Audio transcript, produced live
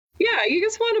Yeah, you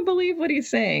just want to believe what he's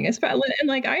saying. Especially, and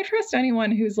like, I trust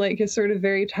anyone who's like is sort of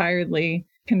very tiredly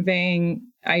conveying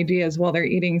ideas while they're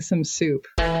eating some soup.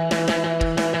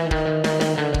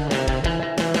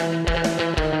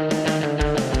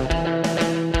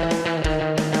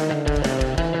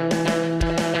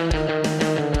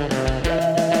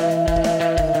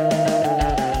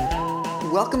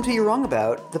 Welcome to You're Wrong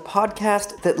About, the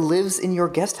podcast that lives in your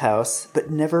guest house but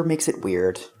never makes it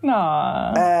weird.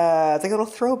 Aww. It's like a little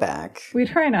throwback. We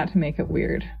try not to make it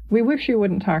weird. We wish you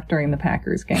wouldn't talk during the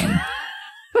Packers game.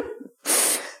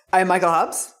 I'm Michael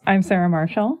Hobbs. I'm Sarah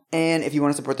Marshall. And if you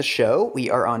want to support the show, we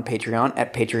are on Patreon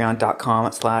at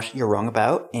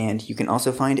patreon.com/you'rewrongabout. And you can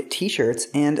also find t-shirts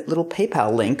and little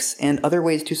PayPal links and other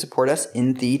ways to support us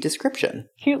in the description.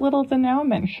 Cute little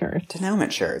denouement shirts.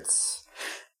 Denouement shirts.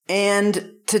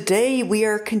 And today we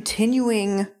are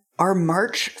continuing our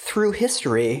march through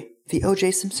history, the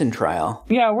O.J. Simpson trial.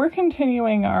 Yeah, we're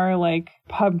continuing our,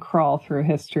 pub crawl through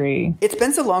history. It's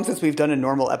been so long since we've done a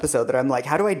normal episode that I'm like,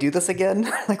 how do I do this again?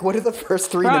 What are the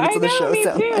first 3 minutes of the show me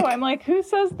sound too. like? I'm like, who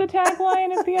says the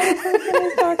tagline if the other person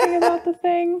is talking about the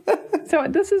thing? So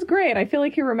this is great. I feel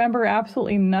like you remember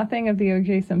absolutely nothing of the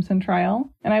O.J. Simpson trial.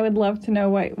 And I would love to know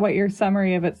what your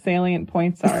summary of its salient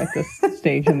points are at this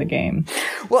stage in the game.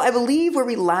 Well, I believe where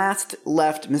we last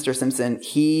left Mr. Simpson,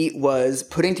 he was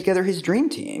putting together his dream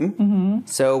team. Mm-hmm.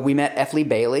 So we met F. Lee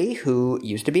Bailey, who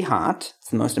used to be hot. It's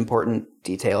the most important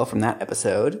detail from that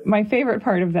episode. My favorite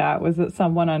part of that was that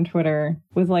someone on Twitter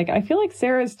was like, I feel like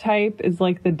Sarah's type is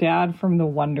like the dad from the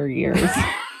Wonder Years.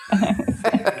 And I was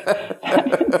like,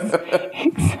 that is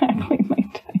exactly my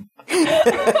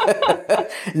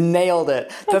type. Nailed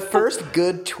it. The first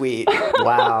good tweet.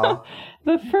 Wow.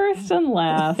 The first and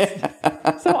last.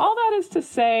 So all that is to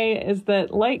say is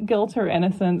that, like guilt or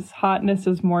innocence, hotness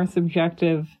is more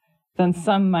subjective than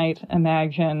some might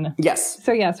imagine. Yes.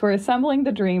 So yes, we're assembling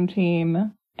the dream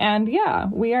team. And yeah,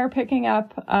 we are picking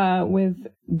up with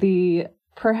the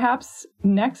perhaps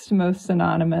next most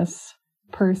synonymous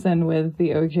person with the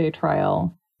OJ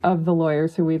trial of the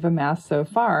lawyers who we've amassed so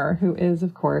far, who is,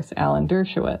 of course, Alan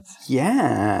Dershowitz.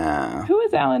 Yeah. Who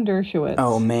is Alan Dershowitz?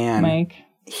 Oh, man. Mike?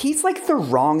 He's like the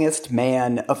wrongest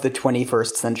man of the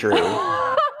 21st century.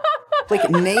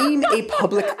 Name a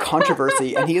public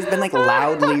controversy, and he has been,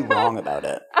 loudly wrong about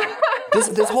it.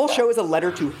 This whole show is a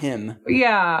letter to him.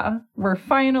 Yeah. We're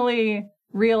finally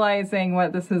realizing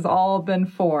what this has all been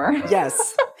for.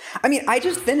 Yes. I mean, I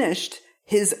just finished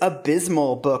his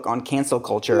abysmal book on cancel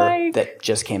culture that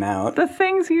just came out. The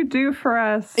things you do for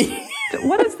us.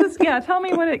 What is this? Yeah, tell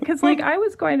me what it... Because, I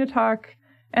was going to talk...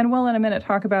 And we'll in a minute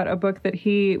talk about a book that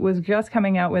he was just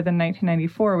coming out with in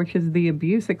 1994, which is The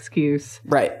Abuse Excuse.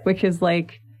 Right. Which is A,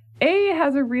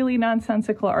 has a really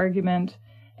nonsensical argument,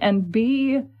 and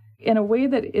B, in a way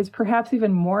that is perhaps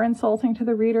even more insulting to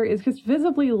the reader, is just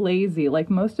visibly lazy.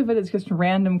 Most of it is just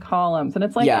random columns. And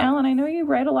it's Alan, I know you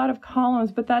write a lot of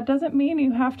columns, but that doesn't mean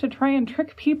you have to try and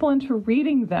trick people into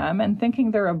reading them and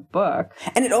thinking they're a book.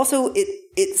 And it also,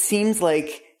 it seems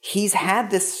like he's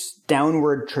had this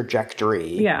downward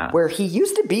trajectory where he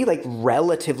used to be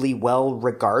relatively well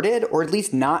regarded, or at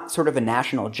least not sort of a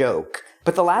national joke.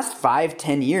 But the last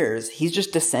 5-10 years, he's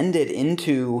just descended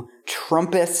into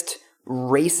Trumpist,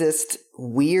 racist,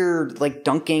 weird,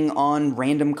 dunking on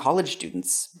random college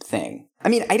students thing. I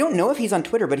mean, I don't know if he's on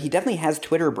Twitter, but he definitely has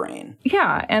Twitter brain.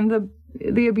 Yeah, and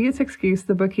the Abuse Excuse,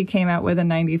 the book he came out with in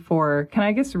 94, can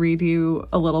I just read you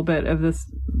a little bit of this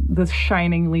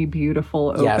shiningly beautiful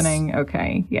opening? Yes.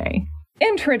 Okay, yay.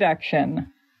 Introduction.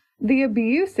 The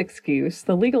abuse excuse,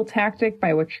 the legal tactic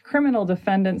by which criminal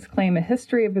defendants claim a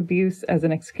history of abuse as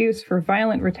an excuse for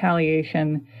violent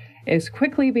retaliation, is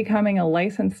quickly becoming a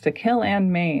license to kill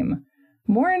and maim.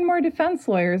 More and more defense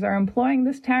lawyers are employing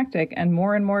this tactic, and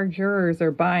more jurors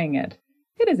are buying it.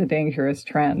 It is a dangerous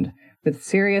trend, with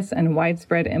serious and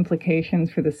widespread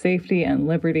implications for the safety and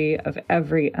liberty of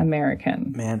every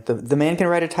American. Man, the man can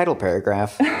write a title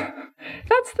paragraph.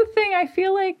 That's the thing. I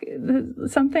feel like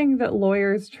something that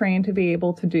lawyers train to be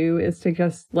able to do is to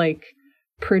just,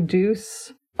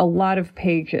 produce a lot of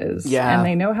pages. Yeah. And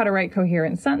they know how to write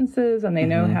coherent sentences, and they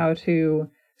know how to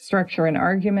structure an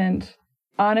argument.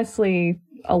 Honestly,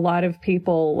 a lot of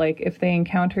people, if they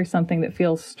encounter something that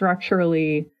feels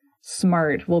structurally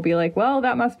smart, will be like, well,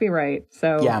 that must be right.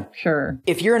 So, yeah, sure.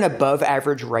 If you're an above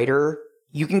average writer,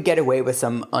 you can get away with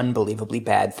some unbelievably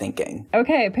bad thinking.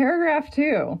 Okay, paragraph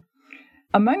 2.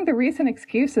 Among the recent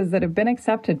excuses that have been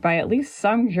accepted by at least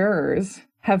some jurors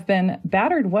have been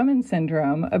battered woman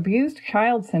syndrome, abused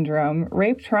child syndrome,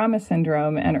 rape trauma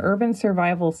syndrome, and urban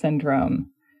survival syndrome.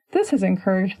 This has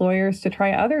encouraged lawyers to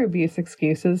try other abuse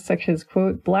excuses, such as,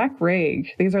 quote, black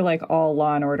rage. These are like all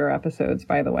Law and Order episodes,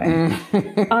 by the way.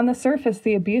 On the surface,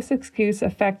 the abuse excuse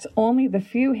affects only the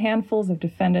few handfuls of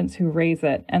defendants who raise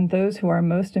it and those who are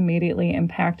most immediately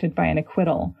impacted by an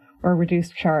acquittal or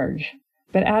reduced charge.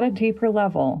 But at a deeper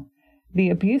level, the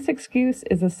abuse excuse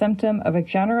is a symptom of a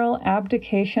general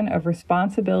abdication of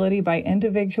responsibility by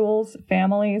individuals,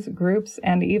 families, groups,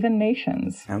 and even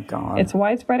nations. Oh, God. Its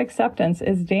widespread acceptance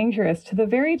is dangerous to the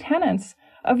very tenets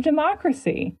of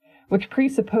democracy, which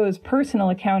presuppose personal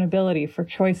accountability for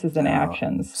choices and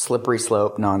actions. Slippery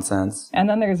slope nonsense. And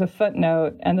then there's a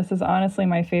footnote, and this is honestly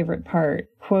my favorite part.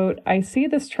 Quote, I see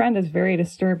this trend as very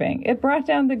disturbing. It brought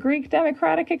down the Greek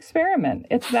democratic experiment.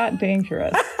 It's that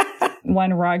dangerous.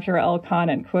 One Roger L.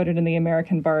 Conant quoted in the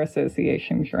American Bar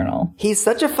Association Journal. He's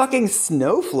such a fucking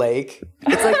snowflake.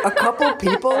 It's like a couple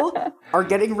people are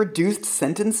getting reduced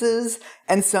sentences,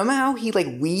 and somehow he like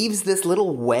weaves this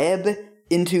little web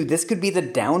into this could be the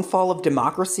downfall of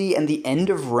democracy and the end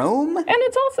of Rome. And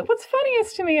it's also, what's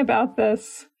funniest to me about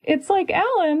this, it's like,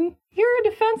 Alan, you're a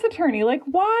defense attorney. Like,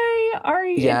 why are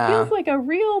you? Yeah. It feels like a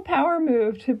real power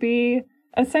move to be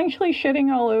essentially shitting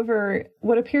all over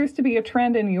what appears to be a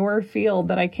trend in your field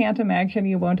that I can't imagine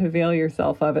you won't avail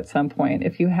yourself of at some point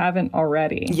if you haven't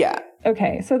already. Yeah.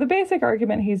 Okay, so the basic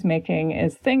argument he's making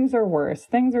is things are worse.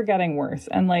 Things are getting worse.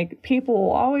 And, like, people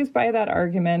will always buy that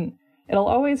argument. It'll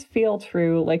always feel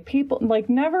true. Like, people, like,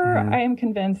 never, I am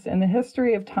convinced, in the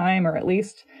history of time, or at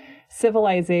least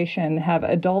civilization, have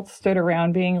adults stood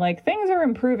around being like, things are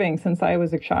improving since I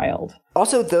was a child.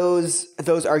 Also,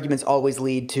 those arguments always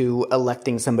lead to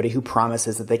electing somebody who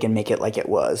promises that they can make it like it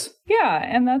was. Yeah,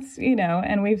 and that's, you know,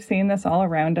 and we've seen this all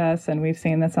around us, and we've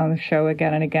seen this on the show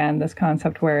again and again, this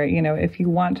concept where, you know, if you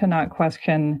want to not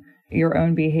question your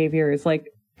own behaviors, like,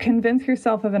 convince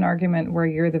yourself of an argument where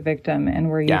you're the victim and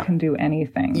where you can do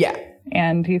anything. Yeah.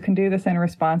 And you can do this in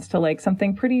response to, like,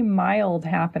 something pretty mild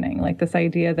happening, like this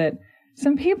idea that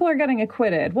some people are getting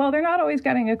acquitted. Well, they're not always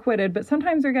getting acquitted, but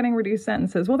sometimes they're getting reduced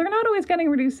sentences. Well, they're not always getting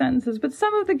reduced sentences, but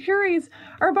some of the juries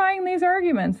are buying these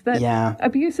arguments that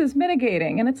abuse is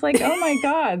mitigating. And it's like, oh my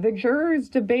God, the jurors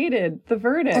debated the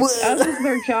verdict, as is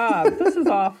their job. This is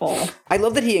awful. I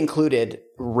love that he included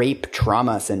rape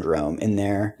trauma syndrome in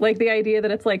there. Like the idea that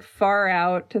it's like far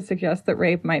out to suggest that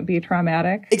rape might be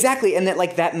traumatic. Exactly. And that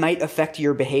like that might affect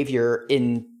your behavior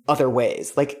in other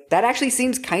ways. Like that actually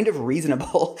seems kind of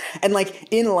reasonable and like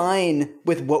in line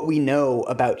with what we know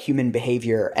about human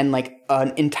behavior and like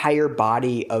an entire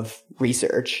body of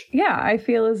research. Yeah, I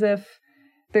feel as if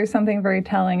there's something very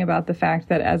telling about the fact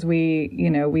that as we,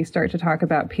 you know, we start to talk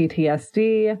about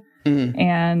PTSD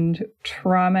and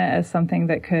trauma as something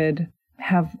that could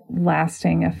have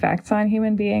lasting effects on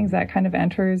human beings, that kind of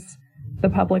enters the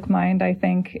public mind, I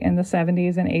think, in the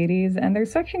 70s and 80s. And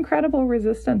there's such incredible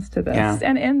resistance to this. Yeah.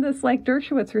 And in this, like,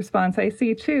 Dershowitz response, I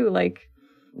see, too, like,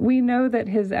 we know that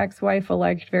his ex-wife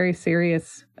alleged very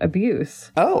serious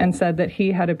abuse and said that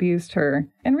he had abused her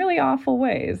in really awful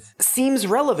ways. Seems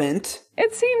relevant.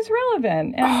 It seems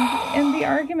relevant. And in the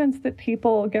arguments that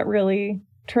people get really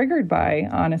triggered by,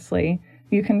 honestly,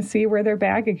 you can see where their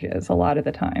baggage is a lot of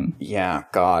the time. Yeah,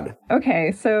 God.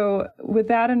 Okay, so with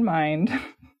that in mind,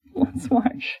 let's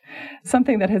watch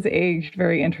something that has aged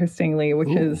very interestingly, which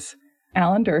is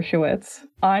Alan Dershowitz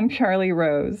on Charlie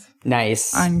Rose.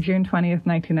 Nice. On June 20th,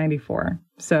 1994.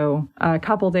 So a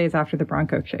couple days after the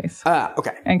Bronco chase.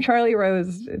 Okay. And Charlie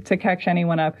Rose, to catch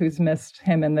anyone up who's missed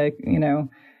him in the, you know,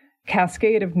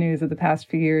 cascade of news of the past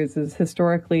few years, is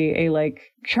historically a, like,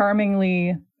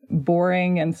 charmingly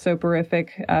boring and soporific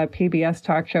PBS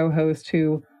talk show host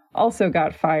who also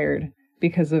got fired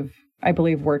because of, I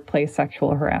believe, workplace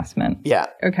sexual harassment. Yeah.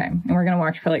 Okay. And we're going to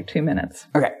watch for like 2 minutes.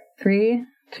 Okay. 3,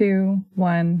 2,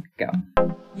 1, go.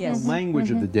 Yes. The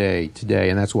language of the day today,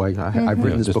 and that's why I've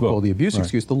written this book called The Abuse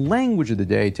Excuse. The language of the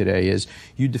day today is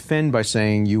you defend by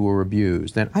saying you were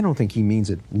abused. And I don't think he means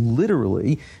it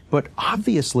literally, but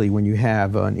obviously when you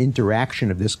have an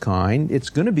interaction of this kind, it's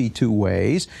going to be two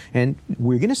ways, and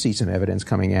we're going to see some evidence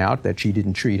coming out that she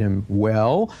didn't treat him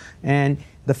well. And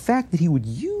the fact that he would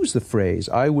use the phrase,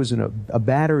 I was a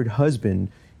battered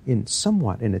husband, in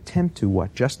somewhat an attempt to,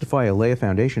 justify a lay a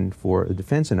foundation for a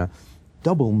defense in a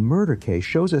double murder case,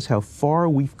 shows us how far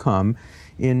we've come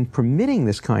in permitting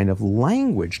this kind of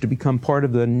language to become part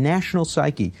of the national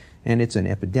psyche. And it's an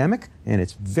epidemic, and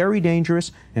it's very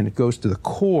dangerous, and it goes to the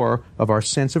core of our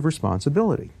sense of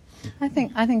responsibility. I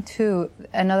think, too,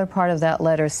 another part of that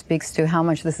letter speaks to how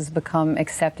much this has become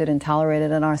accepted and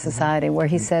tolerated in our society, where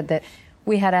he said that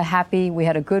we had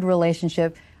a good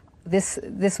relationship. This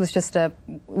was just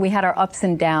we had our ups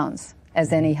and downs.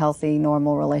 as any healthy,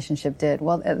 normal relationship did.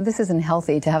 Well, this isn't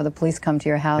healthy to have the police come to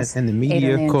your house. And the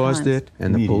media caused it,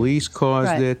 and the police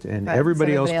caused it, and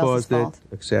everybody else caused it,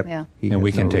 except he. And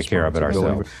we can take care of it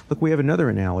ourselves. Look, we have another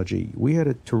analogy. We had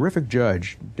a terrific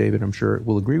judge, David, I'm sure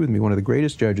will agree with me, one of the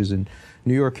greatest judges in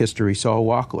New York history, Saul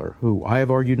Wachtler, who I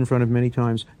have argued in front of many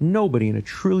times. Nobody in a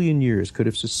trillion years could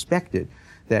have suspected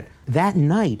that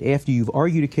night, after you've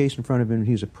argued a case in front of him,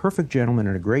 he was a perfect gentleman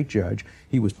and a great judge,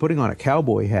 he was putting on a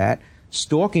cowboy hat,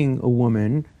 stalking a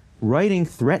woman, writing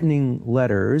threatening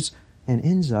letters, and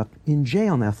ends up in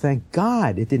jail. Now, thank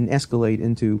God it didn't escalate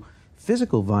into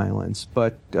physical violence,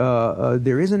 but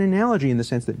there is an analogy in the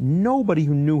sense that nobody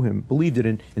who knew him believed it.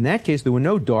 In that case, there were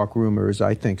no dark rumors,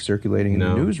 I think, circulating in the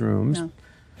newsrooms. No.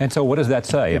 And so what does that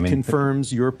say? It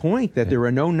confirms your point that there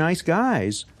are no nice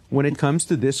guys when it comes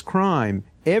to this crime.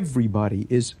 Everybody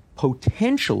is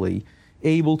potentially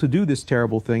able to do this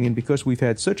terrible thing, and because we've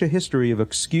had such a history of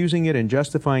excusing it and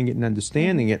justifying it and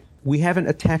understanding it, we haven't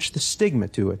attached the stigma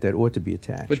to it that ought to be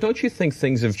attached. But don't you think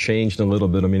things have changed a little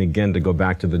bit? I mean, again, to go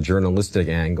back to the journalistic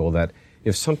angle, that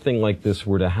if something like this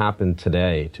were to happen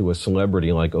today to a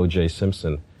celebrity like O.J.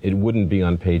 Simpson, it wouldn't be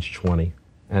on page 20.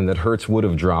 And that Hertz would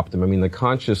have dropped him. I mean, the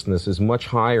consciousness is much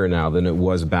higher now than it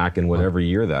was back in whatever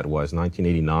year that was,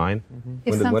 1989.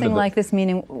 If something like this,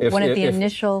 meaning one of the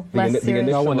initial less serious...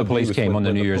 No, when the police came on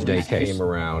the New Year's Day case.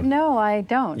 No, I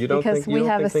don't. Because we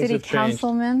have a city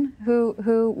councilman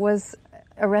who was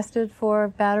arrested for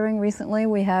battering recently.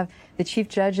 We have the chief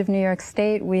judge of New York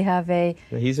State. We have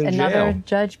another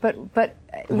judge, but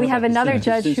we have another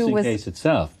judge who was... The case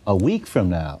itself, a week from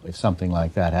now, if something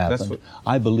like that happened,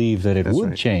 I believe that it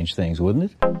would change things,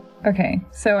 wouldn't it? Okay,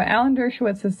 so Alan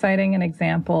Dershowitz is citing an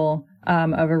example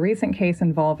of a recent case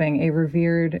involving a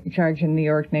revered judge in New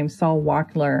York named Saul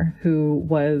Wachtler, who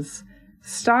was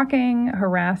stalking,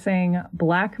 harassing,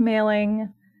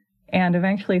 blackmailing, and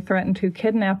eventually threatened to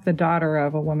kidnap the daughter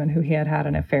of a woman who he had had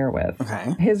an affair with.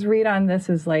 Okay. His read on this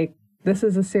is like, this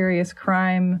is a serious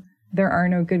crime. There are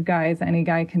no good guys. Any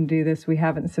guy can do this. We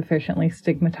haven't sufficiently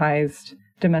stigmatized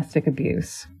domestic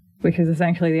abuse, which is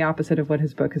essentially the opposite of what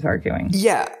his book is arguing.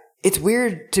 Yeah. It's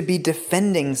weird to be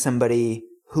defending somebody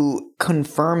who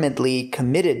confirmedly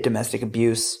committed domestic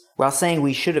abuse while saying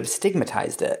we should have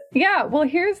stigmatized it. Yeah, well,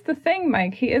 here's the thing,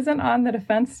 Mike. He isn't on the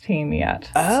defense team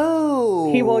yet.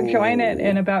 Oh. He will join it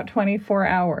in about 24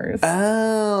 hours.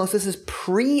 Oh, so this is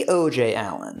pre-O.J.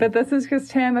 Allen. But this is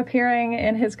just him appearing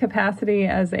in his capacity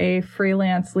as a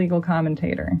freelance legal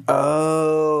commentator.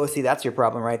 Oh, see, that's your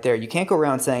problem right there. You can't go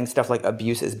around saying stuff like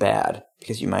abuse is bad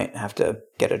because you might have to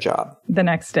get a job the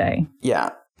next day.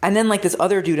 Yeah. And then like this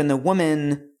other dude and the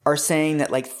woman are saying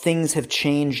that like things have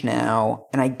changed now.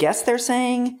 And I guess they're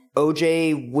saying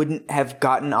OJ wouldn't have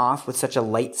gotten off with such a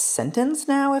light sentence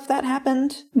now if that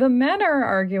happened. The men are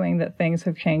arguing that things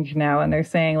have changed now, and they're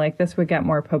saying like this would get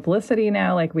more publicity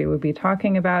now, like we would be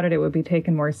talking about it, it would be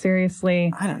taken more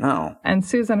seriously. I don't know. And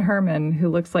Susan Herman, who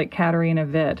looks like Katarina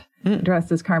Witt,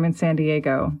 dressed as Carmen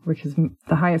Sandiego, which is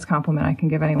the highest compliment I can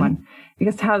give anyone,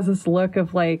 just has this look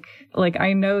of like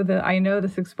I know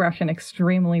this expression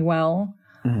extremely well.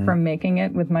 From making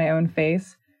it with my own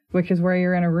face, which is where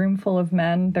you're in a room full of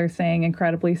men, they're saying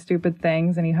incredibly stupid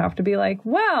things, and you have to be like,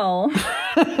 well,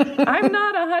 I'm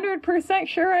not 100%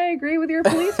 sure I agree with your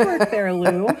police work there,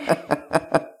 Lou.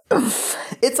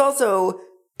 It's also,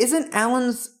 isn't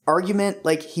Allen's argument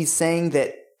like he's saying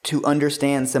that to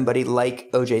understand somebody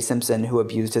like O.J. Simpson who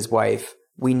abused his wife,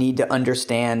 we need to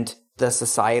understand the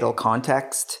societal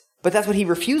context? But that's what he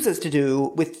refuses to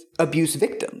do with abuse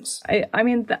victims. I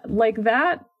mean,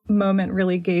 that moment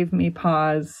really gave me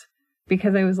pause,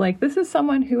 because I was like, this is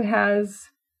someone who has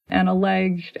an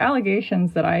alleged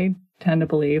allegations that I tend to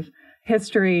believe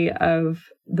history of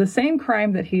the same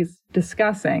crime that he's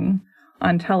discussing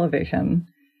on television.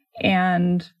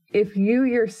 And if you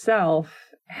yourself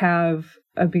have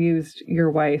abused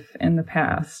your wife in the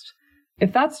past,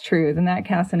 if that's true, then that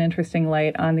casts an interesting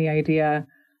light on the idea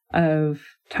of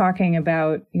talking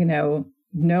about, no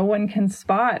one can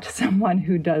spot someone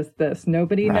who does this.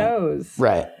 Nobody knows.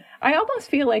 Right. I almost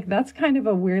feel like that's kind of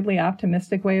a weirdly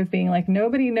optimistic way of being like,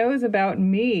 nobody knows about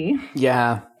me.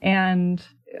 Yeah. And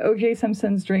O.J.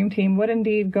 Simpson's dream team would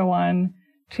indeed go on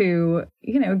to,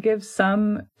 give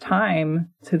some time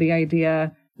to the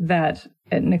idea that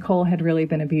Nicole had really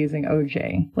been abusing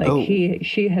O.J.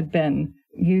 She had been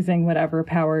using whatever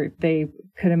power they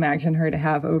could imagine her to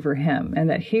have over him, and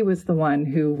that he was the one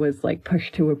who was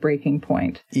pushed to a breaking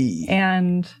point.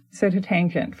 And so to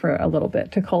tangent for a little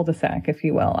bit, to cul-de-sac, if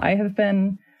you will, I have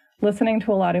been listening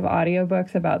to a lot of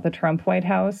audiobooks about the Trump White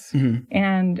House,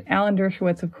 and Alan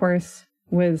Dershowitz, of course,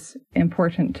 was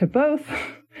important to both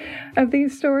of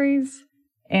these stories.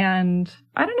 And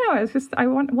I don't know, I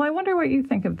wonder what you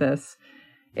think of this.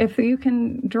 If you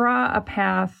can draw a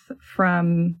path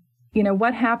from,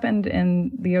 what happened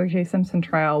in the O.J. Simpson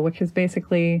trial, which is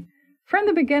basically from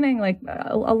the beginning, like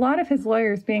a lot of his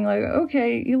lawyers being like,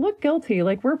 okay, you look guilty.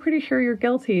 Like, we're pretty sure you're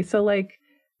guilty. So like,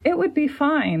 it would be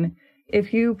fine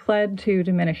if you pled to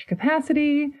diminished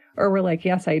capacity, or were like,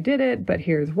 yes, I did it, but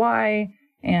here's why.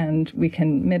 And we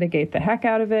can mitigate the heck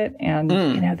out of it. And,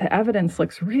 the evidence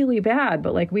looks really bad,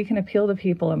 but like, we can appeal to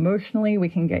people emotionally. We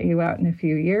can get you out in a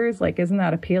few years. Like, isn't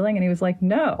that appealing? And he was like,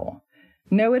 no,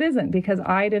 it isn't, because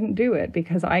I didn't do it,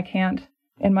 because I can't,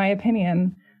 in my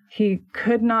opinion, he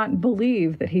could not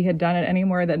believe that he had done it any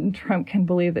more than Trump can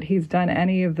believe that he's done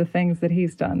any of the things that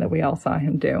he's done that we all saw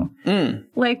him do.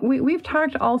 Like, we've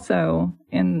talked also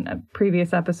in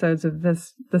previous episodes of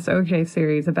this OJ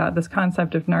series about this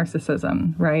concept of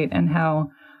narcissism, right? And how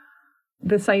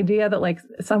this idea that like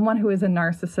someone who is a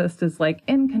narcissist is like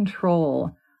in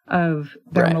control of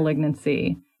their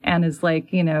malignancy and is like,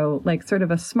 like sort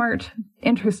of a smart,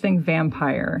 interesting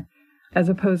vampire, as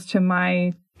opposed to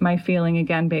my feeling,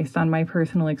 again, based on my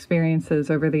personal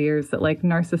experiences over the years, that like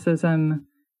narcissism,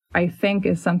 I think,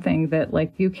 is something that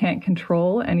like you can't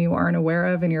control and you aren't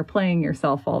aware of, and you're playing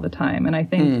yourself all the time. And I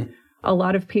think a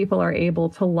lot of people are able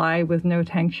to lie with no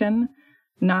tension,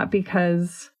 not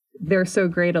because they're so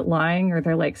great at lying or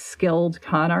they're like skilled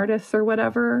con artists or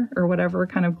whatever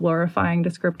kind of glorifying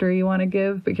descriptor you want to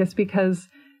give, but just because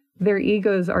their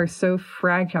egos are so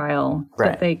fragile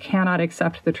that they cannot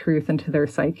accept the truth into their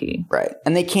psyche. Right.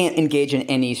 And they can't engage in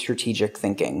any strategic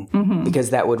thinking because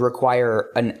that would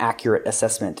require an accurate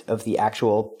assessment of the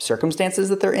actual circumstances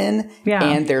that they're in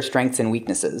and their strengths and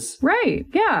weaknesses. Right.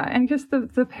 Yeah. And just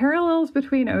the parallels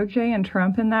between OJ and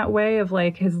Trump in that way of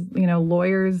like his,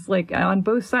 lawyers, like on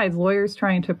both sides, lawyers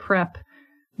trying to prep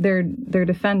their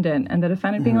defendant and the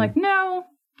defendant being like, no.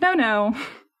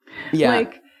 Yeah.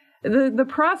 Like, the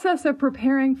process of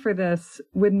preparing for this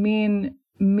would mean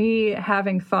me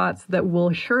having thoughts that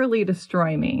will surely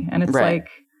destroy me. And it's like,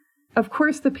 of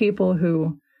course, the people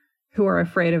who are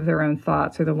afraid of their own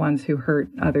thoughts are the ones who hurt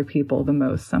other people the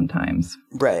most sometimes.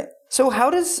 Right. So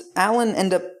how does Alan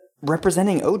end up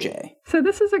representing OJ? So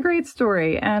this is a great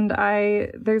story. And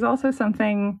there's also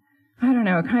something, I don't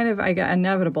know, kind of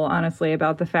inevitable, honestly,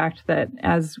 about the fact that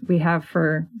as we have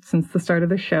since the start of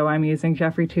the show, I'm using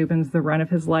Jeffrey Toobin's The Run of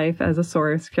His Life as a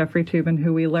source. Jeffrey Toobin,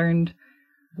 who we learned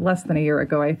less than a year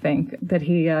ago, I think, that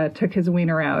he took his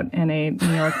wiener out in a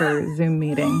New Yorker Zoom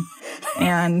meeting.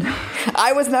 And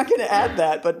I was not going to add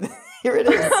that, but here it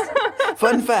is.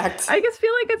 Fun fact. I just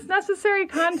feel like it's necessary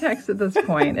context at this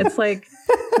point. It's like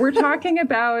we're talking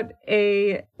about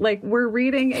we're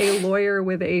reading a lawyer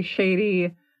with a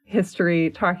shady history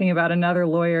talking about another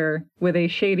lawyer with a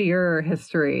shadier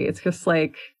history. It's just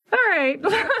like, all right.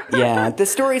 Yeah, the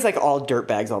story's like all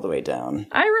dirtbags all the way down.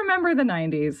 I remember the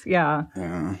 90s, yeah.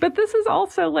 But this is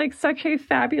also like such a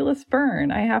fabulous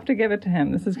burn. I have to give it to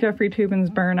him. This is Jeffrey Toobin's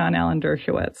burn on Alan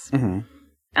Dershowitz.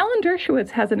 Alan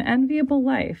Dershowitz has an enviable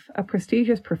life, a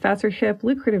prestigious professorship,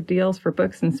 lucrative deals for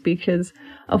books and speeches,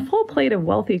 a full plate of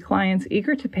wealthy clients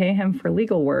eager to pay him for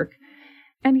legal work,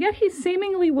 and yet he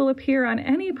seemingly will appear on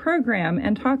any program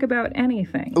and talk about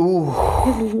anything. Ooh.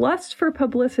 His lust for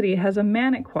publicity has a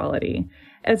manic quality,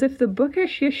 as if the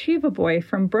bookish yeshiva boy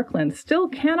from Brooklyn still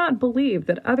cannot believe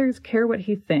that others care what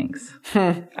he thinks.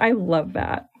 I love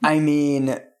that. I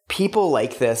mean, people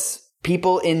like this,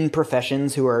 people in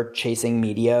professions who are chasing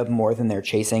media more than they're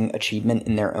chasing achievement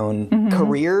in their own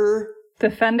career.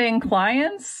 Defending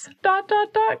clients? ...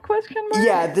 question mark?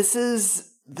 Yeah, this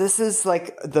is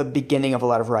like the beginning of a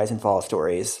lot of rise and fall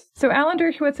stories. So Alan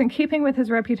Dershowitz, in keeping with his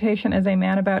reputation as a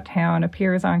man about town,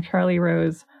 appears on Charlie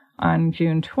Rose on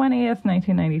June 20th,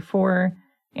 1994,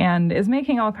 and is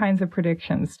making all kinds of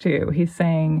predictions, too. He's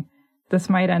saying this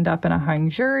might end up in a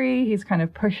hung jury. He's kind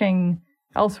of pushing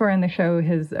elsewhere in the show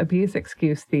his abuse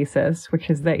excuse thesis, which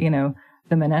is that,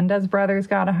 the Menendez brothers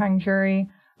got a hung jury.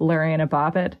 Larry and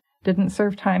Bobbitt didn't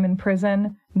serve time in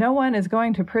prison. No one is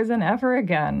going to prison ever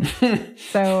again.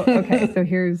 So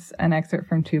here's an excerpt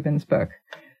from Toobin's book.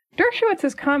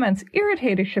 Dershowitz's comments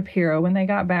irritated Shapiro when they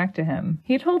got back to him.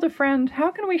 He told a friend, "How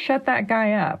can we shut that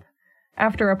guy up?"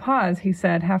 After a pause, he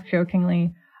said,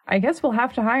 half-jokingly, "I guess we'll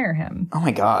have to hire him." Oh,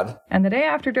 my God. And the day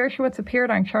after Dershowitz appeared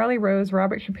on Charlie Rose,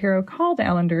 Robert Shapiro called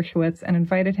Alan Dershowitz and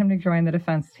invited him to join the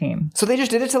defense team. So they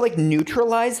just did it to,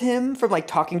 neutralize him from,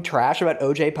 talking trash about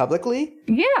OJ publicly?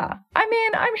 Yeah. I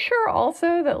mean, I'm sure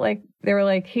also that, they were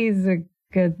like, he's a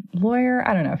good lawyer.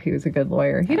 I don't know if he was a good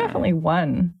lawyer. He definitely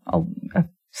won a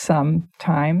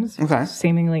sometimes. Okay.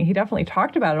 Seemingly, he definitely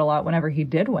talked about it a lot whenever he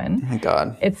did win. Oh my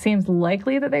God. It seems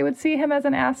likely that they would see him as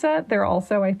an asset. They're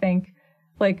also, I think,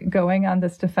 like going on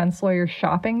this defense lawyer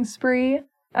shopping spree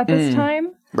at this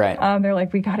time. Right. They're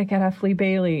like, we got to get F. Lee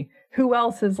Bailey. Who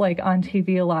else is like on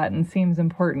TV a lot and seems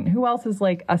important? Who else is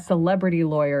like a celebrity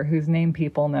lawyer whose name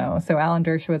people know? So Alan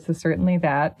Dershowitz is certainly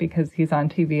that because he's on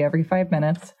TV every 5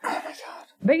 minutes. Oh my God.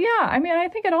 But yeah, I mean, I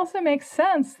think it also makes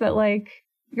sense that like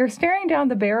you're staring down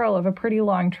the barrel of a pretty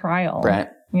long trial. Right.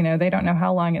 You know, they don't know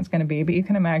how long it's going to be, but you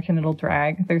can imagine it'll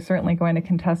drag. They're certainly going to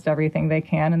contest everything they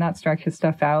can, and that stretches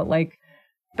stuff out. Like,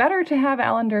 better to have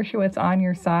Alan Dershowitz on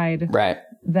your side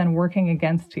than working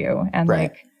against you and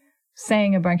like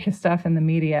saying a bunch of stuff in the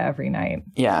media every night.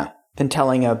 Yeah. Than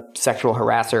telling a sexual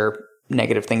harasser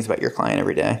negative things about your client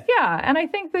every day. Yeah. And I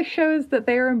think this shows that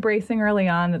they are embracing early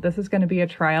on that this is going to be a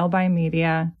trial by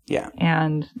media. Yeah.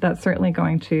 And that's certainly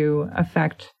going to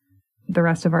affect the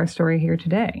rest of our story here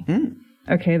today.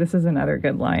 Okay, this is another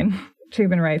good line.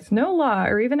 Toobin writes, no law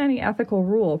or even any ethical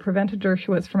rule prevented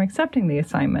Dershowitz from accepting the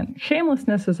assignment.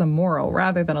 Shamelessness is a moral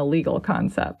rather than a legal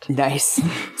concept. Nice.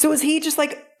 So is he just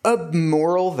like a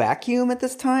moral vacuum at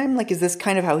this time? Like, is this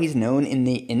kind of how he's known in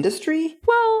the industry?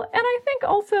 Well, and I think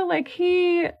also like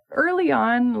he early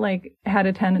on like had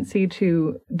a tendency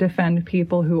to defend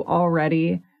people who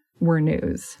already were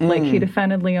news. Like he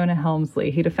defended Leona Helmsley.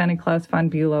 He defended Klaus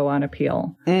von Bülow on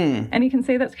appeal. And you can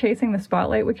say that's chasing the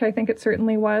spotlight, which I think it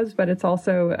certainly was, but it's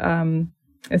also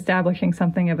establishing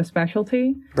something of a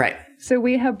specialty. Right. So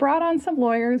we have brought on some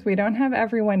lawyers. We don't have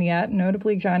everyone yet.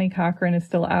 Notably, Johnny Cochran is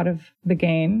still out of the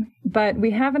game. But we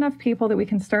have enough people that we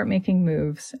can start making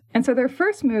moves. And so their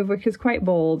first move, which is quite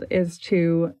bold, is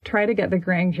to try to get the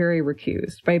grand jury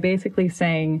recused by basically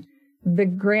saying, the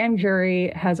grand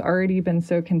jury has already been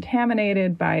so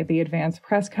contaminated by the advanced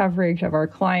press coverage of our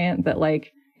client that,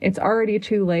 like, it's already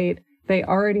too late. They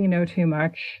already know too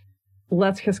much.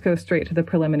 Let's just go straight to the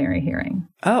preliminary hearing.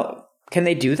 Oh, can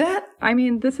they do that? I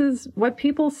mean, this is what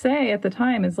people say at the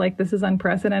time is like, this is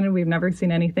unprecedented. We've never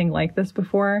seen anything like this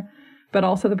before. But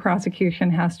also the prosecution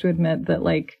has to admit that,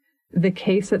 like, the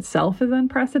case itself is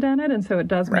unprecedented. And so it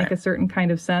does make a certain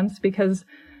kind of sense because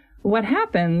what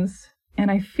happens... And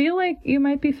I feel like you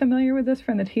might be familiar with this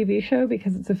from the TV show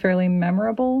because it's a fairly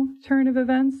memorable turn of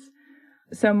events.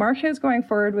 So Marcia is going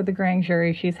forward with the grand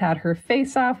jury. She's had her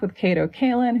face-off with Kato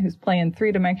Kalin, who's playing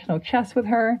three-dimensional chess with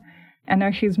her. And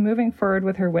now she's moving forward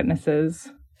with her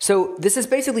witnesses. So this is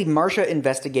basically Marcia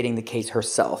investigating the case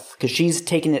herself because she's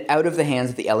taken it out of the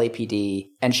hands of the LAPD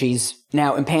and she's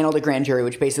now impaneled a grand jury,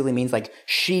 which basically means like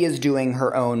she is doing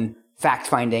her own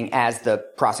fact-finding as the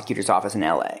prosecutor's office in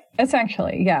LA.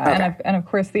 Essentially, yeah. Okay. And of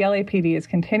course, the LAPD is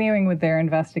continuing with their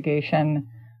investigation.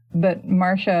 But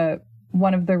Marcia,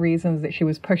 one of the reasons that she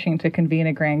was pushing to convene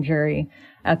a grand jury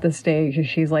at this stage is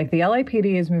she's like, the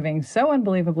LAPD is moving so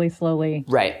unbelievably slowly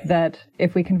that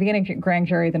if we convene a grand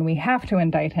jury, then we have to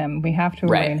indict him. We have to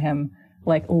arraign him.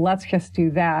 Like, let's just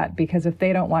do that because if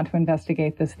they don't want to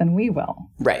investigate this, then we will.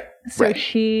 Right. So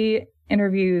she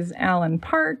interviews Alan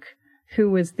Park, who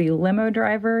was the limo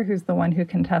driver, who's the one who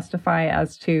can testify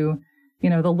as to, you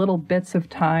know, the little bits of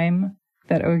time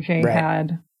that OJ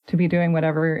had to be doing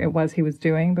whatever it was he was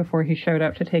doing before he showed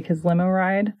up to take his limo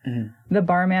ride. The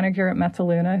bar manager at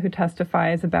Mezzaluna, who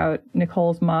testifies about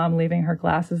Nicole's mom leaving her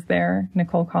glasses there,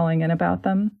 Nicole calling in about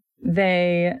them.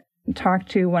 They talked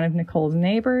to one of Nicole's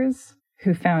neighbors,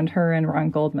 who found her and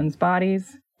Ron Goldman's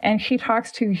bodies. And she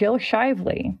talks to Jill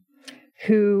Shively,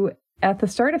 who at the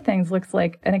start of things looks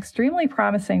like an extremely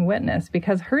promising witness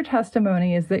because her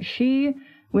testimony is that she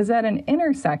was at an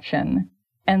intersection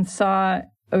and saw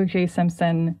O.J.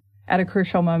 Simpson at a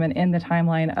crucial moment in the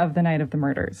timeline of the night of the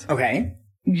murders. Okay.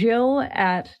 Jill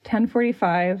at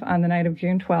 10:45 on the night of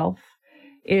June 12th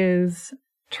is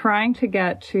trying to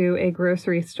get to a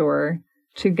grocery store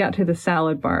to get to the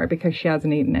salad bar because she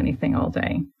hasn't eaten anything all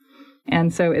day.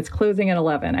 And so it's closing at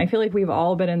 11. I feel like we've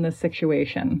all been in this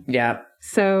situation. Yeah.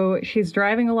 So she's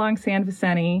driving along San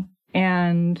Vicente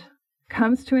and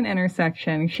comes to an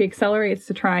intersection. She accelerates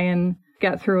to try and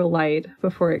get through a light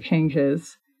before it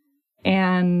changes.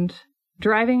 And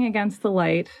driving against the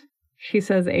light, she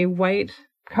says a white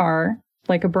car,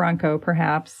 like a Bronco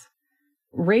perhaps,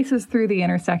 races through the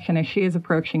intersection as she is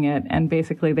approaching it. And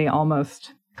basically they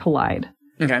almost collide.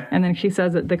 Okay. And then she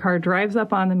says that the car drives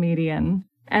up on the median.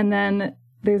 And then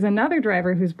there's another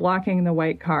driver who's blocking the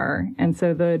white car. And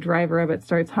so the driver of it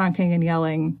starts honking and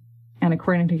yelling. And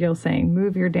according to Jill, saying,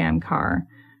 move your damn car,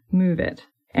 move it.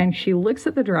 And she looks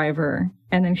at the driver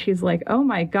and then she's like, oh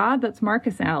my God, that's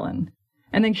Marcus Allen.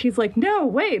 And then she's like, no,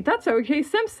 wait, that's O.J.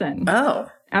 Simpson. Oh.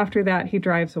 After that, he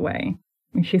drives away.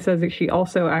 And she says that she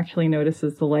also actually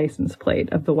notices the license plate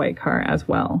of the white car as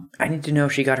well. I need to know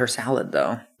if she got her salad,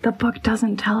 though. The book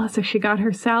doesn't tell us if she got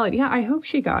her salad. Yeah, I hope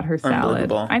she got her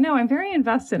salad. I know, I'm very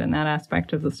invested in that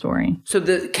aspect of the story. So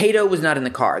Cato was not in the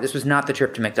car. This was not the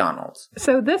trip to McDonald's.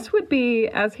 So this would be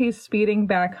as he's speeding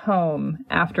back home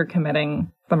after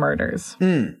committing the murders.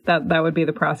 That would be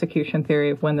the prosecution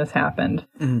theory of when this happened.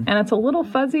 And it's a little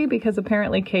fuzzy because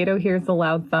apparently Cato hears the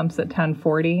loud thumps at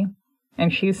 10:40.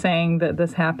 And she's saying that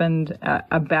this happened at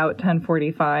about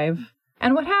 10:45.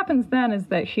 And what happens then is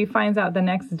that she finds out the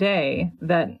next day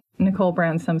that Nicole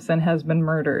Brown Simpson has been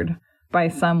murdered by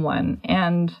someone.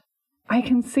 And I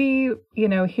can see,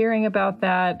 hearing about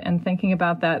that and thinking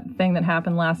about that thing that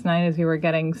happened last night as you were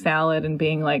getting salad and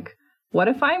being like, what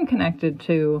if I'm connected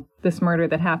to this murder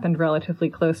that happened relatively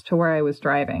close to where I was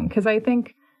driving? Because I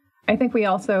think we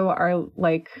also are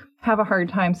have a hard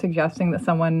time suggesting that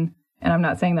someone, and I'm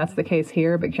not saying that's the case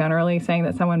here, but generally saying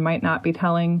that someone might not be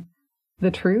telling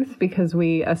the truth because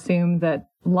we assume that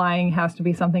lying has to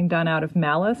be something done out of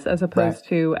malice as opposed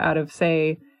to out of,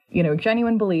 say,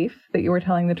 genuine belief that you were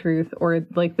telling the truth, or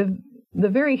the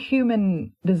very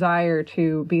human desire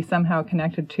to be somehow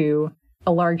connected to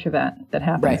a large event that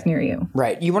happens near you.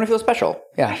 Right. You want to feel special.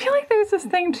 Yeah. I feel like there's this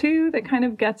thing, too, that kind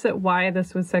of gets at why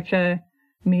this was such a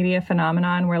media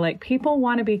phenomenon where, people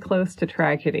want to be close to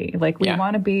tragedy. We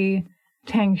want to be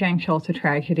tangential to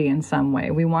tragedy in some way.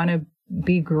 We want to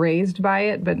be grazed by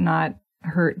it, but not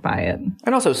hurt by it.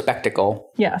 And also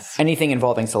spectacle. Yes. Anything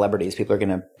involving celebrities, people are going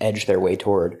to edge their way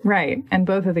toward. Right. And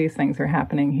both of these things are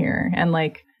happening here. And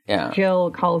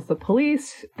Jill calls the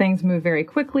police. Things move very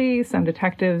quickly. Some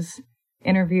detectives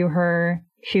interview her.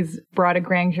 She's brought a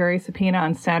grand jury subpoena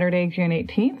on Saturday, June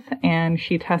 18th, and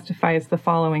she testifies the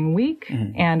following week.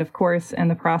 And of course, in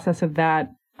the process of that,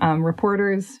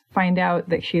 reporters find out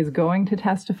that she is going to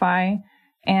testify,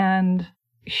 and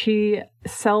she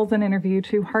sells an interview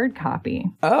to hard copy.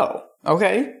 Oh,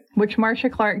 okay. Which Marcia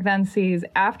Clark then sees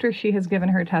after she has given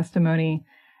her testimony,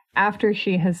 after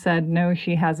she has said, no,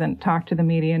 she hasn't talked to the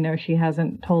media, no, she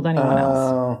hasn't told anyone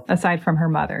else, aside from her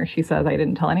mother. She says, I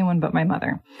didn't tell anyone but my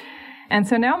mother. And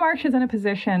so now Marcia's in a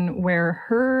position where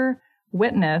her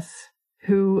witness,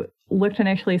 who looked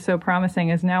initially so promising,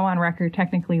 is now on record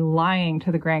technically lying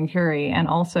to the grand jury. And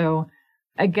also,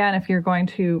 again, if you're going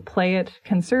to play it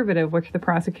conservative, which the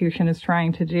prosecution is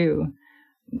trying to do,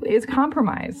 is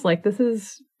compromise. This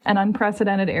is an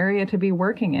unprecedented area to be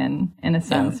working in a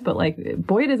sense. But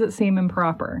boy, does it seem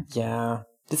improper. Yeah.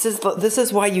 This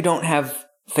is why you don't have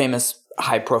famous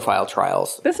high-profile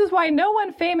trials. This is why no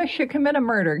one famous should commit a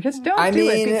murder. Just don't do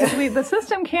it, because the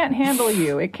system can't handle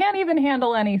you. It can't even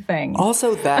handle anything.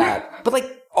 Also that.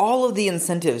 But all of the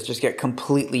incentives just get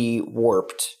completely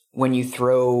warped when you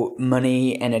throw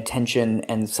money and attention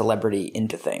and celebrity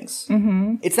into things.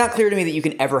 It's not clear to me that you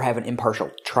can ever have an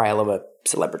impartial trial of a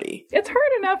celebrity. It's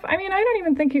hard enough. I mean, I don't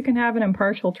even think you can have an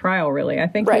impartial trial, really. I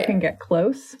think you can get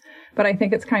close, but I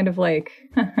think it's kind of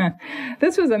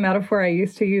this was a metaphor I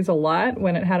used to use a lot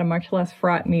when it had a much less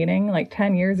fraught meaning.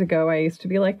 10 years ago, I used to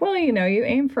be well, you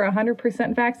aim for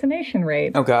 100% vaccination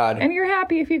rate. Oh, God. And you're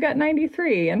happy if you got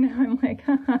 93. And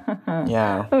I'm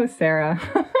yeah. Oh, Sarah.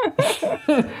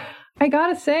 I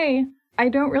gotta say, I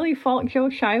don't really fault Joe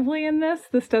Shively in this.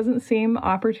 This doesn't seem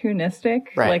opportunistic.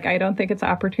 Right. I don't think it's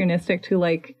opportunistic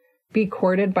to be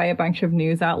courted by a bunch of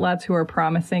news outlets who are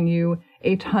promising you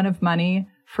a ton of money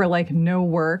for no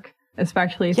work,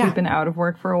 especially if you've been out of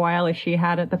work for a while, as she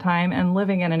had at the time, and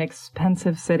living in an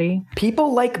expensive city.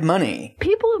 People like money.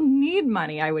 People need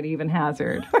money, I would even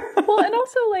hazard. Well, and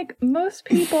also most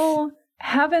people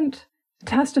haven't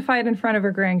testified in front of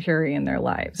a grand jury in their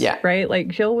lives. Yeah. Right?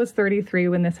 Jill was 33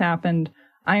 when this happened.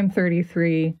 I'm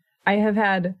 33. I have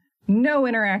had no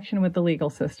interaction with the legal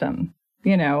system.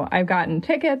 I've gotten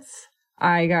tickets.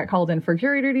 I got called in for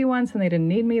jury duty once and they didn't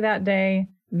need me that day.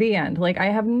 The end. I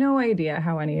have no idea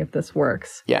how any of this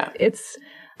works. Yeah. It's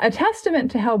a testament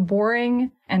to how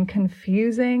boring and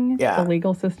confusing the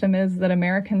legal system is that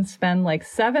Americans spend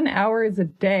 7 hours a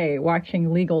day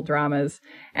watching legal dramas,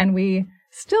 and we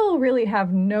still really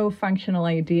have no functional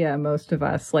idea, most of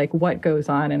us, what goes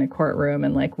on in a courtroom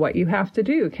and what you have to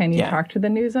do. Can you talk to the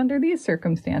news under these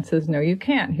circumstances? No, you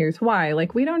can't. Here's why.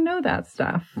 We don't know that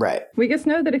stuff. Right. We just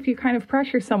know that if you kind of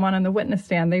pressure someone on the witness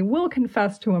stand, they will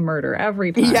confess to a murder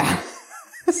every time. Yeah.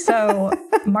 So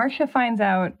Marcia finds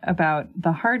out about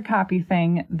the hard copy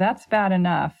thing. That's bad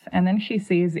enough. And then she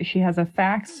sees that she has a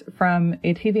fax from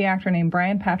a TV actor named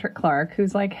Brian Patrick Clark,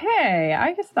 who's hey,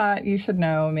 I just thought you should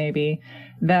know maybe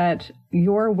that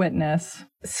your witness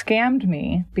scammed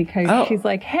me because she's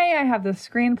like, hey, I have this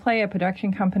screenplay. A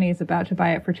production company is about to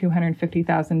buy it for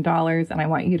 $250,000 and I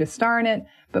want you to star in it.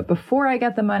 But before I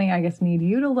get the money, I just need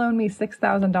you to loan me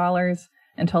 $6,000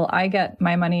 until I get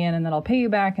my money in, and then I'll pay you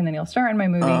back, and then you'll star in my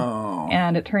movie.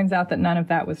 And it turns out that none of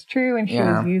that was true, and she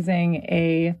was using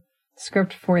a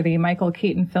script for the Michael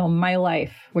Keaton film My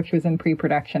Life, which was in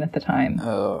pre-production at the time.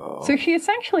 So she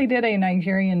essentially did a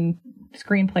Nigerian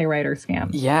screenplay writer scam.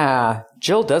 Yeah,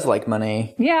 Jill does like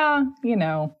money. Yeah, you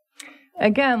know.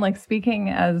 Again, like, speaking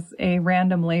as a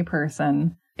random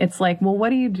layperson, it's like, well, what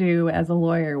do you do as a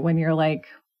lawyer when you're like,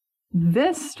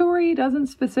 this story doesn't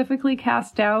specifically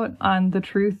cast doubt on the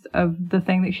truth of the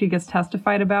thing that she gets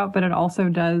testified about, but it also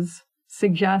does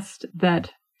suggest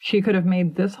that she could have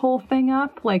made this whole thing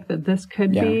up, like that this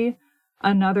could be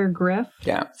another grift.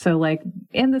 Yeah. So, like,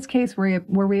 in this case where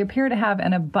we appear to have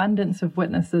an abundance of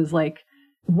witnesses, like,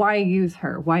 why use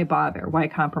her? Why bother? Why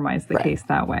compromise the case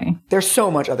that way? There's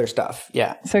so much other stuff.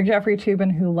 Yeah. So Jeffrey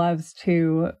Toobin, who loves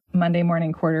to Monday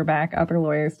morning quarterback other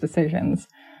lawyers' decisions,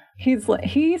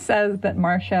 he says that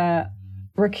Marcia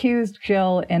recused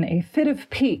Jill in a fit of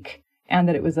pique and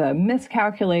that it was a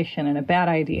miscalculation and a bad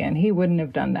idea, and he wouldn't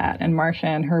have done that. And Marcia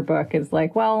in her book is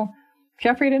like, well,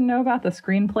 Jeffrey didn't know about the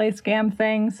screenplay scam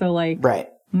thing, so like... Right.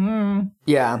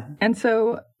 Yeah. And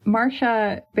so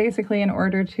Marcia, basically, in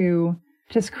order to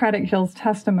discredit Jill's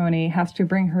testimony, has to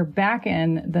bring her back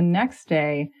in the next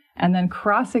day and then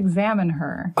cross-examine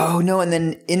her. Oh, no, and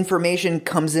then information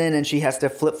comes in and she has to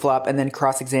flip-flop and then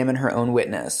cross-examine her own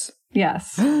witness.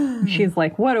 Yes. She's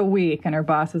like, what a week. And her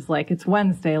boss is like, it's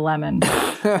Wednesday, Lemon.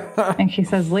 And she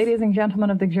says, ladies and gentlemen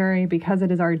of the jury, because it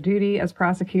is our duty as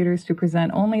prosecutors to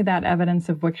present only that evidence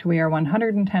of which we are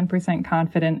 110%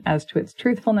 confident as to its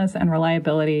truthfulness and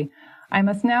reliability, I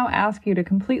must now ask you to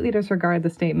completely disregard the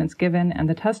statements given and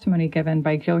the testimony given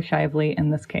by Jill Shively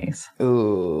in this case.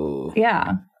 Ooh.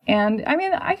 Yeah. And I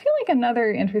mean, I feel like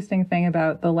another interesting thing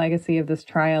about the legacy of this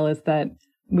trial is that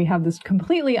we have this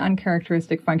completely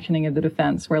uncharacteristic functioning of the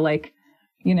defense where, like,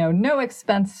 you know, no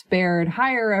expense spared,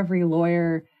 hire every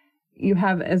lawyer. You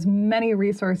have as many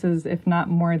resources, if not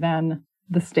more, than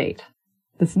the state.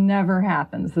 This never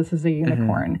happens. This is a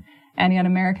unicorn. Mm-hmm. And yet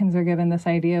Americans are given this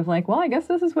idea of like, well, I guess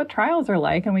this is what trials are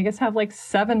like. And we just have like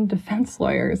 7 defense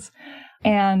lawyers.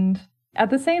 And at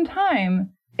the same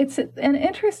time, it's an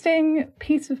interesting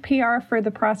piece of PR for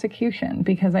the prosecution,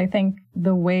 because I think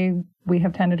the way we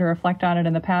have tended to reflect on it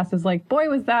in the past is like, boy,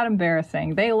 was that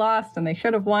embarrassing. They lost and they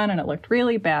should have won and it looked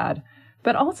really bad.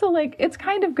 But also, like, it's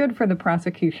kind of good for the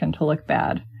prosecution to look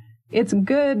bad. It's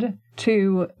good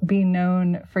to be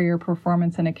known for your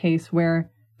performance in a case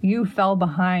where you fell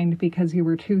behind because you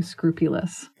were too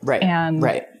scrupulous. Right. And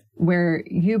where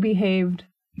you behaved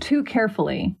too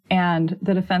carefully and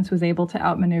the defense was able to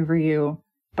outmaneuver you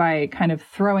by kind of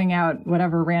throwing out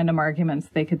whatever random arguments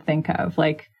they could think of.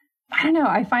 Like, I don't know,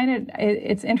 I find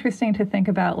it's interesting to think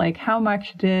about, like, how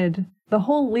much did the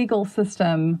whole legal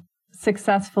system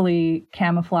successfully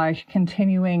camouflage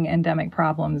continuing endemic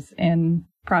problems in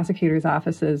prosecutors'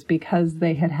 offices because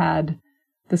they had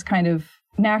this kind of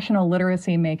national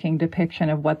literacy making depiction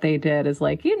of what they did as,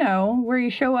 like, you know, where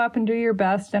you show up and do your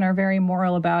best and are very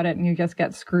moral about it and you just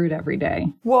get screwed every day.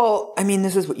 Well, I mean,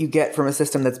 this is what you get from a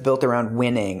system that's built around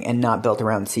winning and not built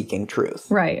around seeking truth.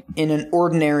 Right. In an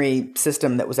ordinary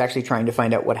system that was actually trying to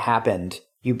find out what happened,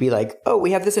 you'd be like, oh,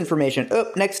 we have this information. Oh,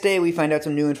 next day we find out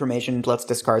some new information. Let's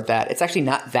discard that. It's actually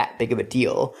not that big of a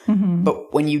deal. Mm-hmm.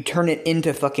 But when you turn it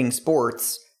into fucking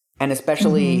sports, and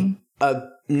especially a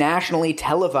nationally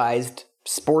televised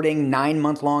sporting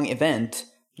 9-month-long event,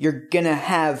 you're gonna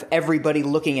have everybody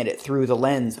looking at it through the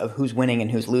lens of who's winning and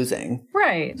who's losing.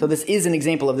 Right. So this is an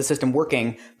example of the system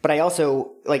working, but I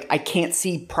also, like, I can't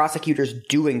see prosecutors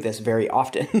doing this very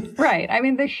often. Right. I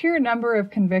mean, the sheer number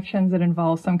of convictions that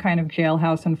involve some kind of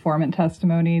jailhouse informant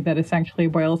testimony that essentially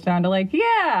boils down to, like,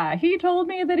 yeah, he told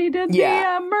me that he did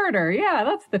the murder. Yeah,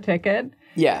 that's the ticket.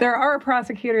 Yeah. There are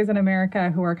prosecutors in America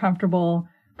who are comfortable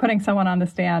putting someone on the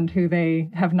stand who they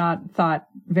have not thought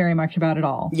very much about at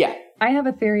all. Yeah. I have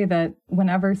a theory that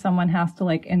whenever someone has to,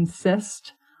 like,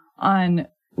 insist on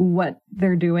what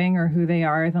they're doing or who they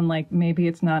are, then, like, maybe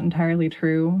it's not entirely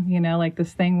true. You know, like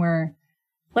this thing where,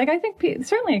 like, I think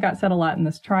certainly it got said a lot in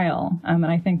this trial. And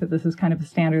I think that this is kind of a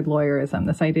standard lawyerism,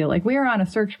 this idea, like, we are on a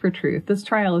search for truth. This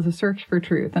trial is a search for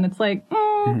truth. And it's like,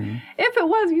 if it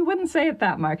was, you wouldn't say it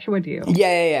that much, would you?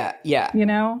 Yeah. You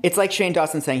know? It's like Shane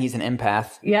Dawson saying he's an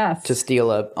empath. Yes. To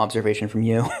steal an observation from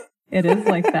you. It is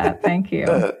like that. Thank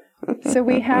you. So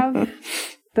we have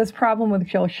this problem with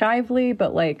Jill Shively,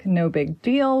 but, like, no big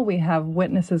deal. We have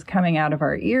witnesses coming out of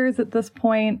our ears at this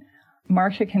point.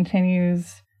 Marcia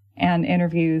continues and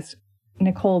interviews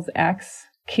Nicole's ex,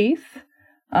 Keith,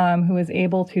 who was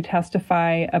able to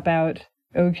testify about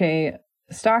O.J.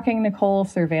 stalking Nicole,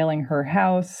 surveilling her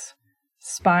house,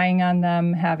 spying on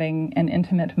them, having an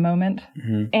intimate moment.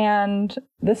 Mm-hmm. And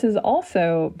this is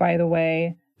also, by the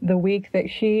way, the week that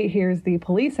she hears the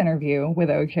police interview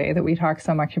with O.J. that we talk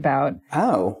so much about.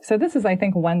 Oh. So this is, I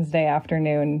think, Wednesday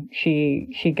afternoon. She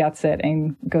gets it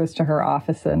and goes to her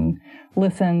office and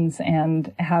listens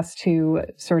and has to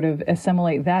sort of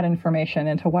assimilate that information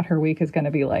into what her week is going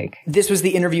to be like. This was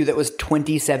the interview that was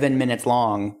 27 minutes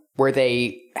long, where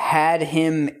they had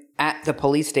him at the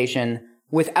police station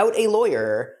without a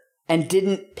lawyer and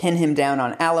didn't pin him down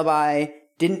on alibi,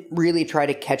 didn't really try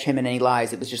to catch him in any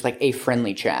lies. It was just like a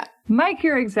friendly chat. Mike,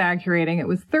 you're exaggerating. It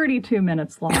was 32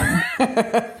 minutes long.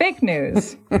 Fake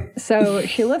news. So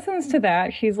she listens to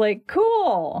that. She's like,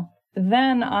 cool.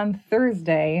 Then on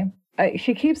Thursday,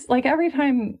 she keeps, like, every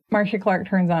time Marcia Clark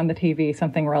turns on the TV,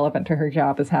 something relevant to her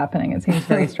job is happening. It seems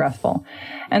very stressful.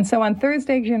 And so on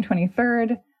Thursday, June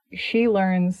 23rd, she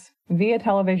learns via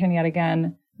television yet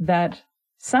again that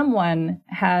someone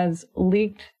has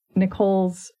leaked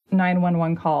Nicole's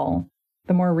 911 call,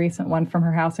 the more recent one from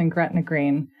her house in Gretna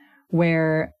Green,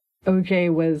 where O.J.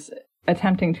 was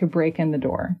attempting to break in the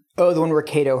door. Oh, the one where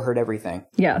Cato heard everything.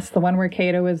 Yes, the one where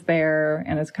Cato is there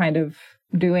and is kind of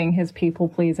doing his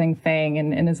people-pleasing thing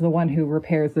and is the one who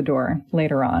repairs the door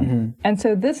later on. Mm-hmm. And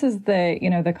so this is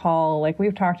the call, like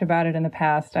we've talked about it in the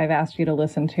past. I've asked you to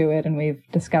listen to it and we've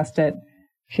discussed it.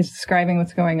 She's describing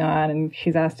what's going on and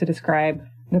she's asked to describe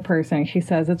the person. She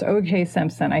says, it's O.J.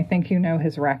 Simpson. I think you know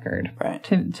his record. Right.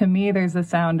 To me, there's a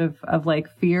sound of like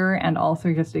fear and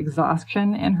also just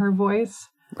exhaustion in her voice.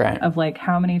 Right. Of like,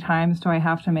 how many times do I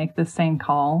have to make this same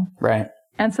call? Right.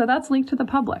 And so that's leaked to the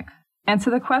public. And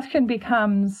so the question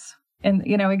becomes,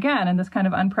 again, in this kind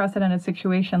of unprecedented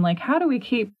situation, like, how do we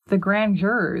keep the grand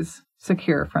jurors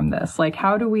secure from this? Like,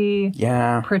 how do we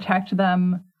protect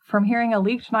them from hearing a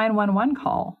leaked 911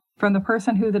 call from the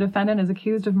person who the defendant is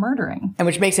accused of murdering? And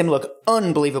which makes him look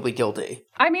unbelievably guilty.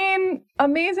 I mean,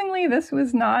 amazingly, this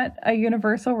was not a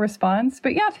universal response,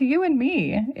 but yeah, to you and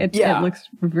me, it looks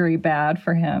very bad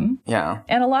for him. Yeah.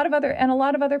 And a lot of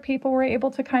other people were able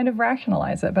to kind of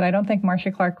rationalize it, but I don't think Marcia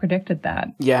Clark predicted that.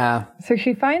 Yeah. So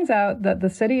she finds out that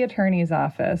the city attorney's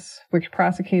office, which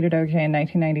prosecuted O.J. in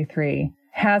 1993,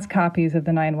 has copies of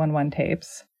the 911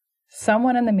 tapes.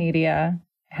 Someone in the media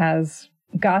has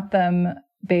got them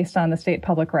based on the State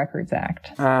Public Records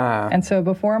Act. And so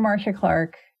before Marcia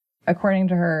Clark, according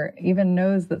to her, even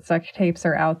knows that such tapes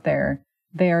are out there,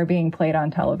 they are being played on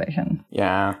television.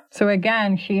 Yeah. So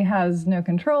again, she has no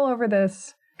control over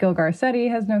this. Gil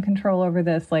Garcetti has no control over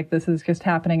this. Like, this is just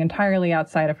happening entirely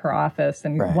outside of her office.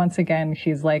 And once again,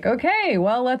 she's like, okay,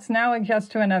 well, let's now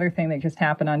adjust to another thing that just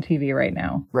happened on TV right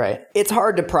now. Right. It's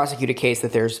hard to prosecute a case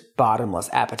that there's bottomless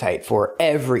appetite for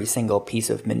every single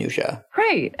piece of minutia.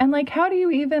 Right. And like, how do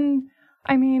you even,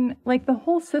 I mean, like, the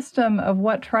whole system of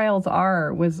what trials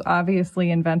are was obviously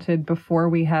invented before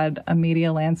we had a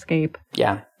media landscape.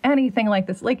 Yeah. Anything like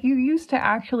this. Like, you used to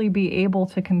actually be able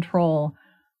to control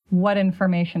what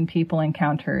information people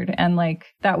encountered. And like,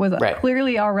 that was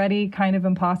clearly already kind of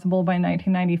impossible by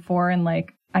 1994. And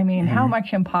like, I mean, how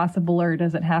much impossibler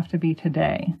does it have to be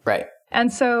today? Right.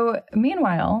 And so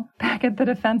meanwhile, back at the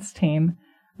defense team,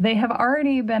 they have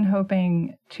already been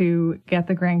hoping to get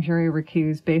the grand jury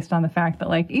recused based on the fact that,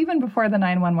 like, even before the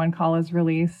 911 call is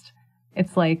released,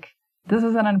 it's like, this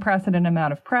is an unprecedented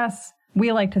amount of press.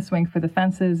 We like to swing for the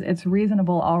fences. It's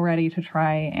reasonable already to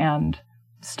try and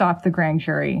stop the grand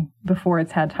jury before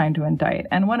it's had time to indict.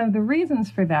 And one of the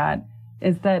reasons for that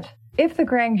is that if the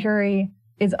grand jury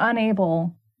is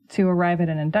unable to arrive at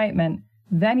an indictment,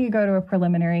 then you go to a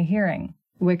preliminary hearing,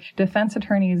 which defense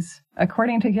attorneys,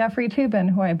 according to Jeffrey Toobin,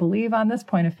 who I believe on this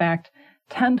point of fact,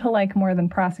 tend to like more than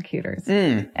prosecutors.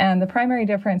 And the primary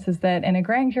difference is that in a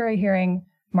grand jury hearing,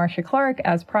 Marcia Clark,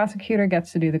 as prosecutor,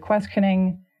 gets to do the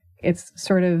questioning. It's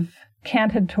sort of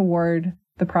canted toward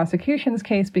the prosecution's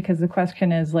case because the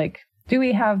question is, like, do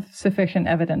we have sufficient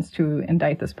evidence to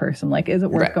indict this person? Like, is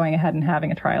it worth going ahead and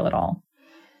having a trial at all?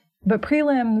 But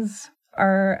prelims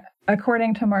are,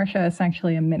 according to Marcia,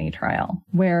 essentially a mini trial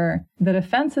where the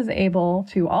defense is able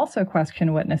to also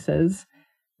question witnesses.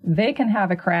 They can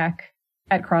have a crack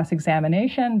at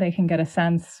cross-examination. They can get a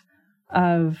sense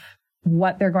of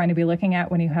what they're going to be looking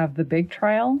at when you have the big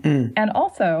trial. And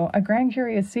also, a grand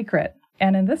jury is secret.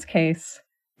 And in this case,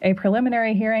 a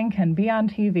preliminary hearing can be on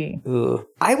TV. Ooh.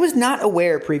 I was not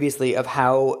aware previously of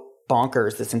how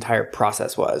bonkers this entire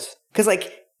process was. Because,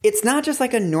 like, it's not just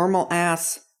like a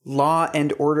normal-ass law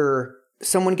and order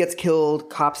someone gets killed,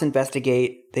 cops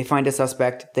investigate, they find a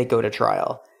suspect, they go to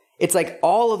trial. It's like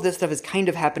all of this stuff is kind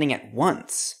of happening at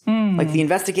once. Like the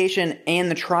investigation and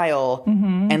the trial,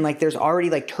 and like there's already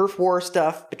like turf war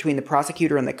stuff between the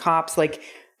prosecutor and the cops. Like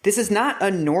this is not a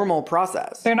normal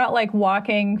process. They're not like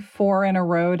walking 4 in a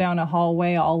row down a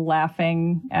hallway all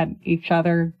laughing at each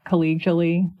other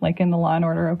collegially, like in the Law &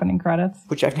 Order opening credits.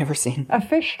 Which I've never seen. A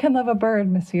fish can love a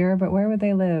bird, monsieur, but where would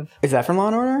they live? Is that from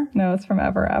Law & Order? No, it's from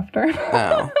Ever After.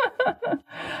 Oh.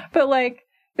 But like,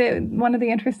 one of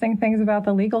the interesting things about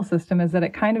the legal system is that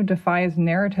it kind of defies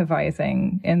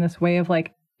narrativizing in this way of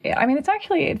like, I mean,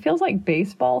 it feels like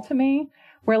baseball to me,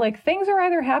 where like things are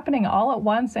either happening all at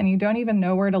once and you don't even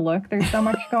know where to look. There's so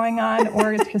much going on,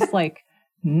 or it's just like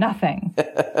nothing.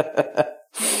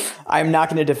 I'm not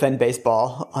going to defend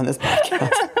baseball on this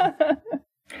podcast.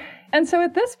 And so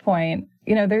at this point,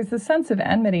 you know, there's this sense of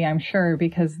enmity, I'm sure,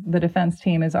 because the defense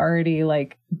team is already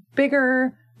like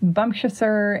bigger,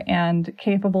 bumptiouser, and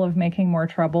capable of making more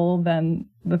trouble than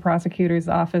the prosecutor's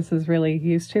office is really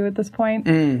used to at this point.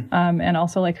 And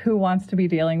also, like, who wants to be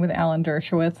dealing with Alan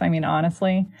Dershowitz? I mean,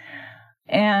 honestly.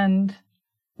 And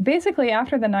basically,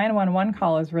 after the 911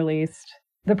 call is released,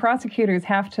 the prosecutors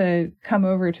have to come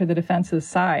over to the defense's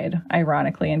side,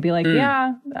 ironically, and be like,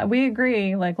 yeah, we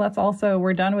agree. Like,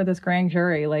 we're done with this grand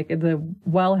jury. Like, the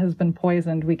well has been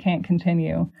poisoned. We can't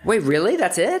continue. Wait, really?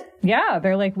 That's it? Yeah.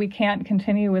 They're like, we can't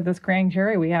continue with this grand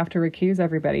jury. We have to recuse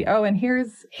everybody. Oh, and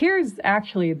here's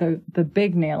actually the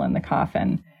big nail in the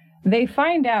coffin. They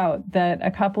find out that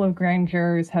a couple of grand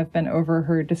jurors have been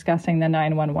overheard discussing the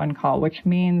 911 call, which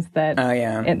means that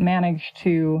it managed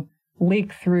to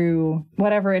leak through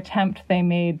whatever attempt they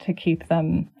made to keep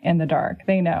them in the dark.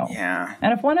 They know. Yeah.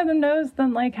 And if one of them knows,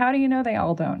 then like, how do you know they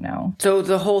all don't know? So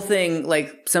the whole thing,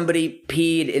 like somebody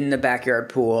peed in the backyard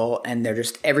pool and they're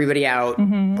just everybody out.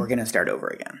 We're going to start over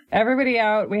again. Everybody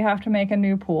out. We have to make a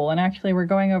new pool. And actually we're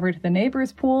going over to the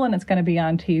neighbor's pool and it's going to be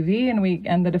on TV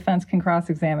and the defense can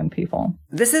cross-examine people.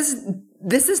 This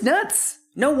is nuts.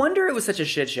 No wonder it was such a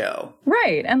shit show.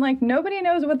 Right. And like nobody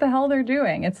knows what the hell they're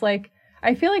doing. It's like,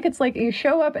 I feel like it's like you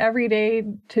show up every day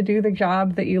to do the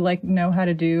job that you like know how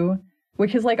to do,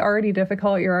 which is like already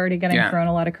difficult. You're already getting thrown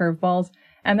a lot of curveballs.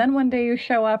 And then one day you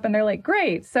show up and they're like,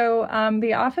 great. So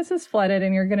the office is flooded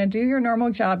and you're going to do your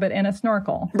normal job, but in a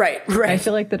snorkel. Right. I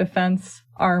feel like the defense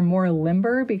are more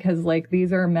limber because like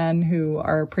these are men who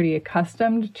are pretty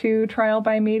accustomed to trial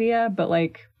by media. But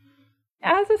like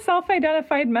as a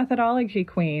self-identified methodology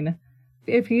queen,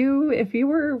 if you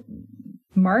were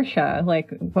Marcia, like,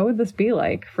 what would this be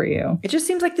like for you? It just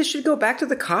seems like this should go back to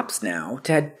the cops now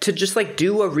to just like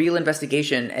do a real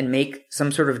investigation and make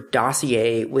some sort of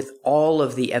dossier with all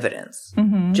of the evidence.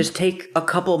 Just take a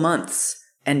couple months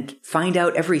and find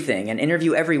out everything and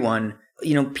interview everyone.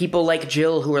 You know, people like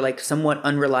Jill who are like somewhat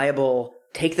unreliable,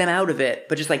 take them out of it,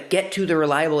 but just like get to the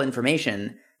reliable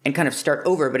information and kind of start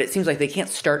over. But it seems like they can't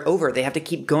start over. They have to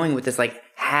keep going with this like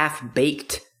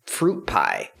half-baked fruit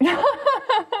pie.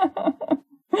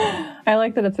 I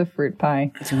like that it's a fruit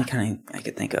pie. That's the only kind I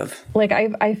could think of. Like,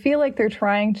 I feel like they're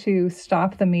trying to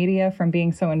stop the media from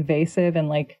being so invasive and,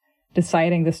 like,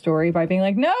 deciding the story by being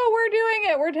like, no, we're doing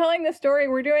it. We're telling the story.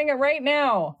 We're doing it right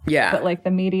now. Yeah. But, like,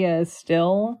 the media is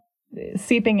still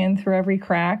seeping in through every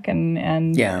crack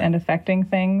and affecting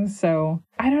things. So,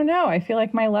 I don't know. I feel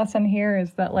like my lesson here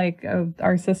is that, like,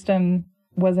 our system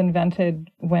was invented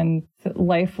when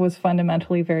life was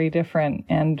fundamentally very different,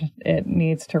 and it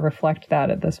needs to reflect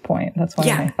that at this point. That's one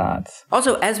of my thoughts.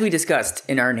 Also, as we discussed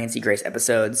in our Nancy Grace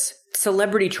episodes,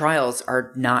 celebrity trials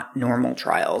are not normal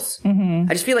trials. I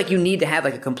just feel like you need to have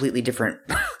like a completely different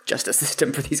justice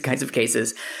system for these kinds of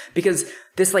cases, because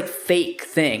this like fake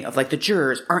thing of like the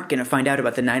jurors aren't going to find out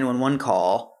about the 911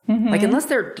 call, like unless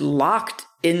they're locked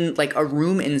in like a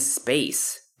room in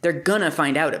space, they're gonna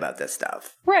find out about this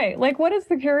stuff. Right. Like, what is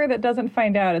the juror that doesn't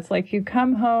find out? It's like you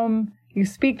come home, you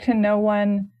speak to no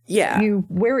one. Yeah. You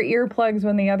wear earplugs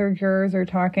when the other jurors are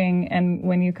talking, and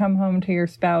when you come home to your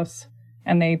spouse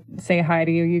and they say hi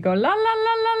to you, you go, la, la,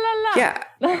 la, la, la, la. Yeah.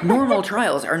 Normal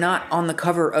trials are not on the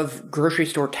cover of grocery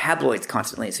store tabloids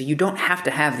constantly, so you don't have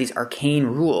to have these arcane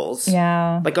rules.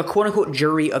 Yeah. Like a quote-unquote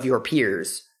jury of your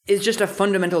peers is just a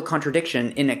fundamental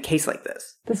contradiction in a case like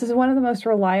this. This is one of the most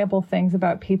reliable things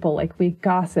about people. Like, we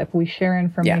gossip, we share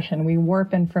information, we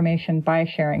warp information by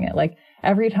sharing it. Like,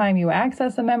 every time you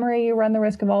access a memory, you run the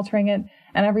risk of altering it.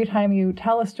 And every time you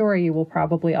tell a story, you will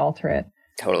probably alter it.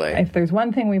 Totally. If there's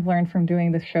one thing we've learned from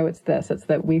doing this show, it's this. It's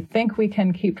that we think we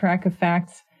can keep track of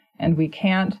facts, and we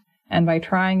can't. And by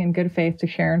trying in good faith to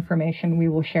share information, we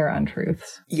will share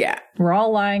untruths. Yeah. We're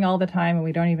all lying all the time and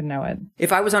we don't even know it.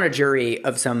 If I was on a jury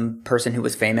of some person who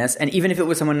was famous, and even if it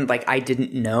was someone like I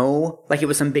didn't know, like it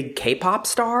was some big K-pop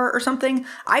star or something,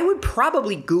 I would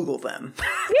probably Google them.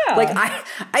 Yeah. Like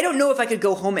I don't know if I could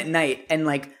go home at night and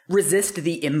like resist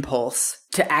the impulse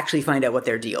to actually find out what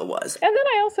their deal was. And then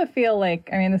I also feel like,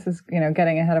 I mean, this is,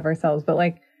 getting ahead of ourselves, but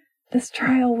like this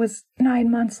trial was 9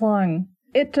 months long.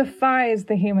 It defies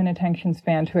the human attention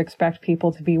span to expect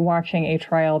people to be watching a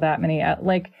trial that many. Yeah,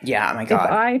 my God.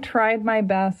 If I tried my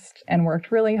best and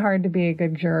worked really hard to be a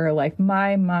good juror, like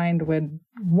my mind would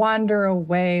wander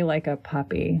away like a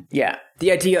puppy. Yeah.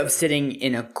 The idea of sitting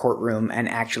in a courtroom and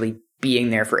actually being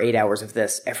there for 8 hours of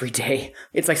this every day,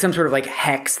 it's like some sort of like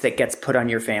hex that gets put on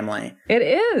your family. It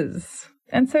is.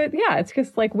 And so, yeah, it's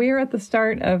just like we're at the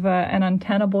start of an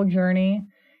untenable journey.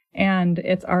 And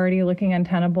it's already looking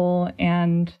untenable.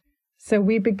 And so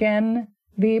we begin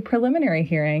the preliminary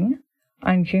hearing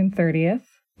on June 30th,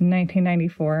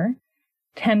 1994,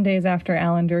 10 days after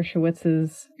Alan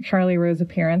Dershowitz's Charlie Rose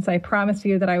appearance. I promised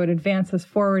you that I would advance us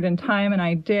forward in time, and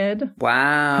I did.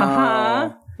 Wow.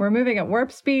 Haha. We're moving at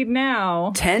warp speed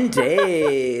now. 10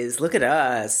 days. Look at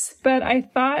us. But I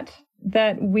thought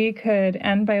that we could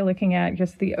end by looking at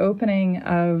just the opening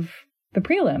of the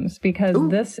prelims, because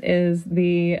this is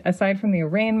aside from the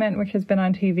arraignment, which has been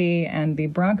on TV, and the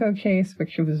Bronco chase,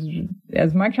 which was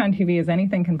as much on TV as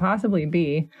anything can possibly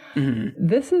be,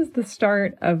 this is the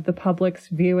start of the public's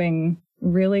viewing,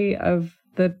 really, of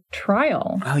the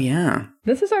trial. Oh, yeah.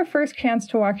 This is our first chance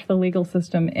to watch the legal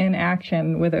system in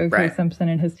action with O.J. Simpson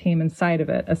and his team inside of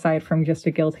it, aside from just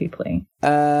a guilty plea.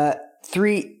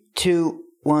 3, 2,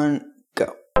 1,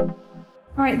 go.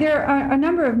 All right, there are a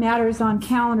number of matters on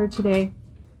calendar today.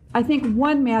 I think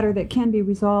one matter that can be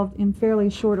resolved in fairly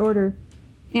short order,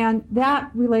 and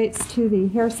that relates to the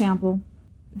hair sample,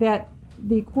 that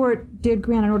the court did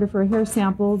grant an order for a hair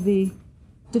sample. The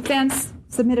defense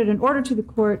submitted an order to the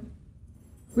court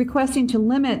requesting to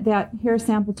limit that hair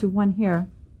sample to 1 hair.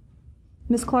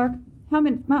 Ms. Clark, how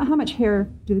much hair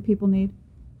do the people need?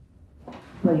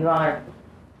 Well, Your Honor,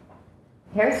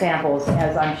 hair samples,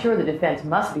 as I'm sure the defense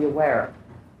must be aware,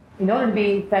 in order to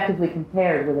be effectively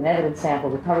compared with an evidence sample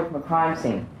recovered from a crime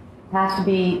scene, has to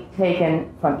be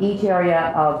taken from each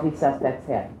area of the suspect's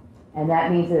head. And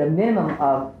that means that a minimum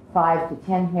of 5 to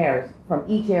 10 hairs from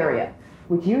each area,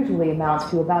 which usually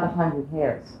amounts to about 100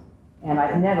 hairs. And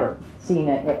I've never seen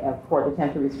a court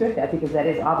attempt to restrict that, because that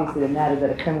is obviously a matter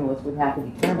that a criminalist would have to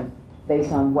determine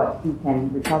based on what he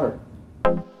can recover.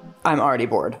 I'm already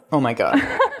bored. Oh my God.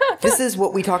 This is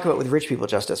what we talk about with rich people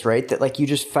justice, right? That like you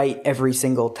just fight every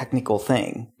single technical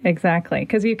thing. Exactly.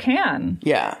 Because you can.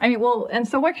 Yeah. I mean, well, and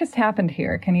so what just happened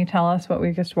here? Can you tell us what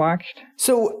we just watched?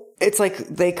 So it's like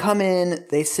they come in,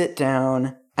 they sit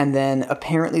down, and then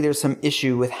apparently there's some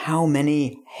issue with how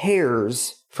many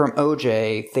hairs from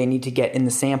OJ they need to get in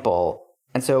the sample.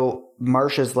 And so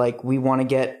Marsha's like, we want to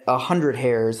get 100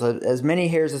 hairs, as many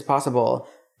hairs as possible.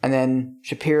 And then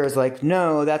Shapiro's like,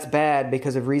 no, that's bad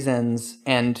because of reasons,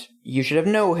 and you should have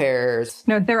no hairs.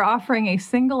 No, they're offering a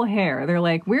single hair. They're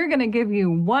like, we're going to give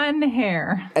you 1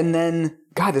 hair. And then,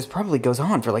 God, this probably goes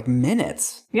on for like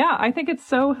minutes. Yeah, I think it's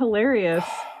so hilarious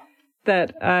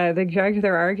that the judge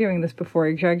they're arguing this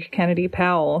before, Judge Kennedy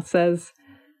Powell, says,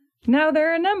 now,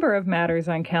 there are a number of matters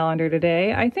on calendar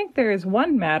today. I think there is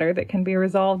one matter that can be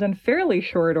resolved in fairly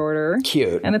short order.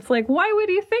 Cute. And it's like, why would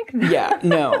you think that? Yeah,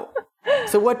 no.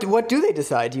 So what do they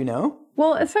decide, do you know?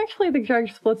 Well, essentially the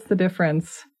judge splits the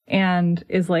difference and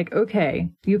is like,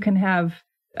 okay, you can have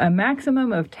a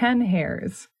maximum of 10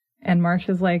 hairs. And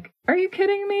Marsha's like, are you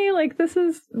kidding me? Like,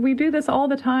 we do this all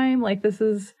the time. Like, this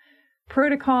is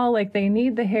protocol. Like, they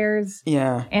need the hairs.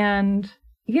 Yeah. And,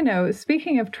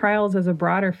 speaking of trials as a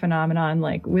broader phenomenon,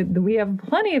 like, we have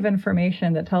plenty of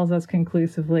information that tells us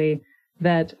conclusively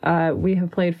that we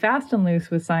have played fast and loose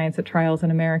with science at trials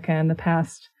in America in the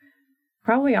past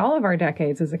probably all of our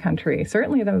decades as a country,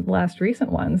 certainly the last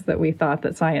recent ones that we thought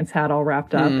that science had all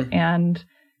wrapped up. And,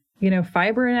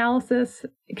 fiber analysis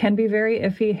can be very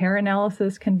iffy. Hair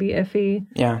analysis can be iffy.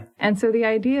 Yeah. And so the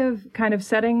idea of kind of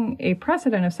setting a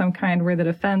precedent of some kind where the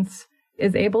defense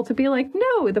is able to be like,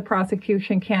 no, the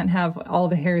prosecution can't have all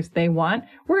the hairs they want.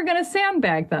 We're going to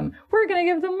sandbag them. We're going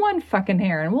to give them 1 fucking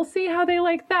hair and we'll see how they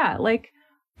like that. Like,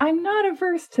 I'm not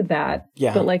averse to that.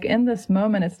 Yeah. But like in this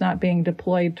moment, it's not being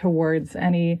deployed towards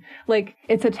any, like,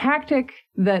 it's a tactic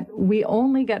that we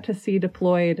only get to see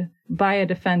deployed by a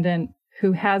defendant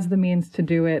who has the means to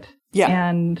do it. Yeah.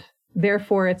 And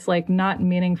therefore, it's like not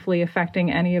meaningfully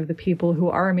affecting any of the people who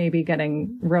are maybe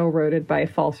getting railroaded by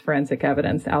false forensic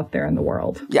evidence out there in the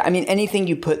world. Yeah, I mean, anything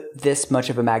you put this much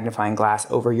of a magnifying glass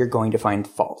over, you're going to find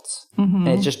faults. And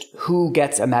it's just who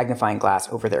gets a magnifying glass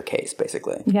over their case,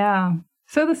 basically. Yeah.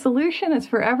 So the solution is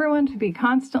for everyone to be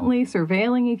constantly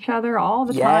surveilling each other all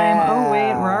the time. Oh,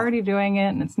 wait, we're already doing it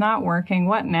and it's not working.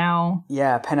 What now?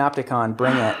 Yeah, Panopticon,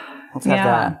 bring it. Let's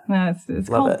have that. No, it's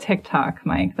called TikTok,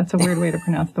 Mike. That's a weird way to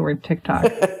pronounce the word TikTok.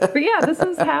 But yeah, this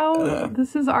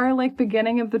is our like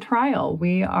beginning of the trial.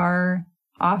 We are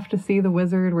off to see the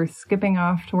wizard. We're skipping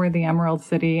off toward the Emerald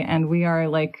City, and we are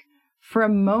like,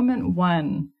 from moment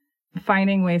one,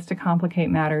 finding ways to complicate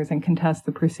matters and contest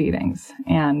the proceedings.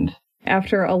 And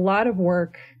after a lot of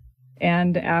work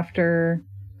and after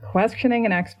questioning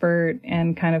an expert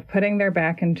and kind of putting their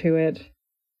back into it,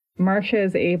 Marcia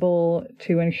is able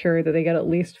to ensure that they get at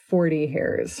least 40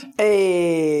 hairs.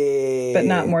 Hey! But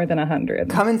not more than 100.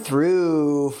 Coming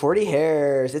through, 40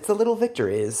 hairs. It's the little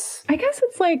victories. I guess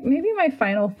it's like, maybe my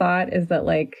final thought is that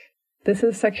like, this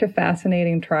is such a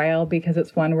fascinating trial because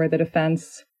it's one where the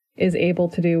defense is able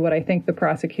to do what I think the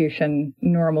prosecution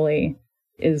normally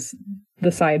is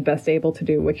the side best able to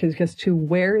do, which is just to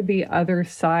wear the other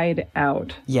side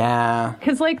out. Yeah.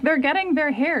 Because, like, they're getting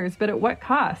their hairs, but at what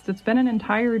cost? It's been an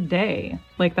entire day.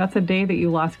 Like, that's a day that you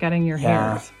lost getting your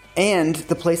hairs. And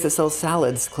the place that sells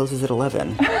salads closes at 11.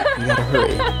 You gotta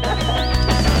hurry.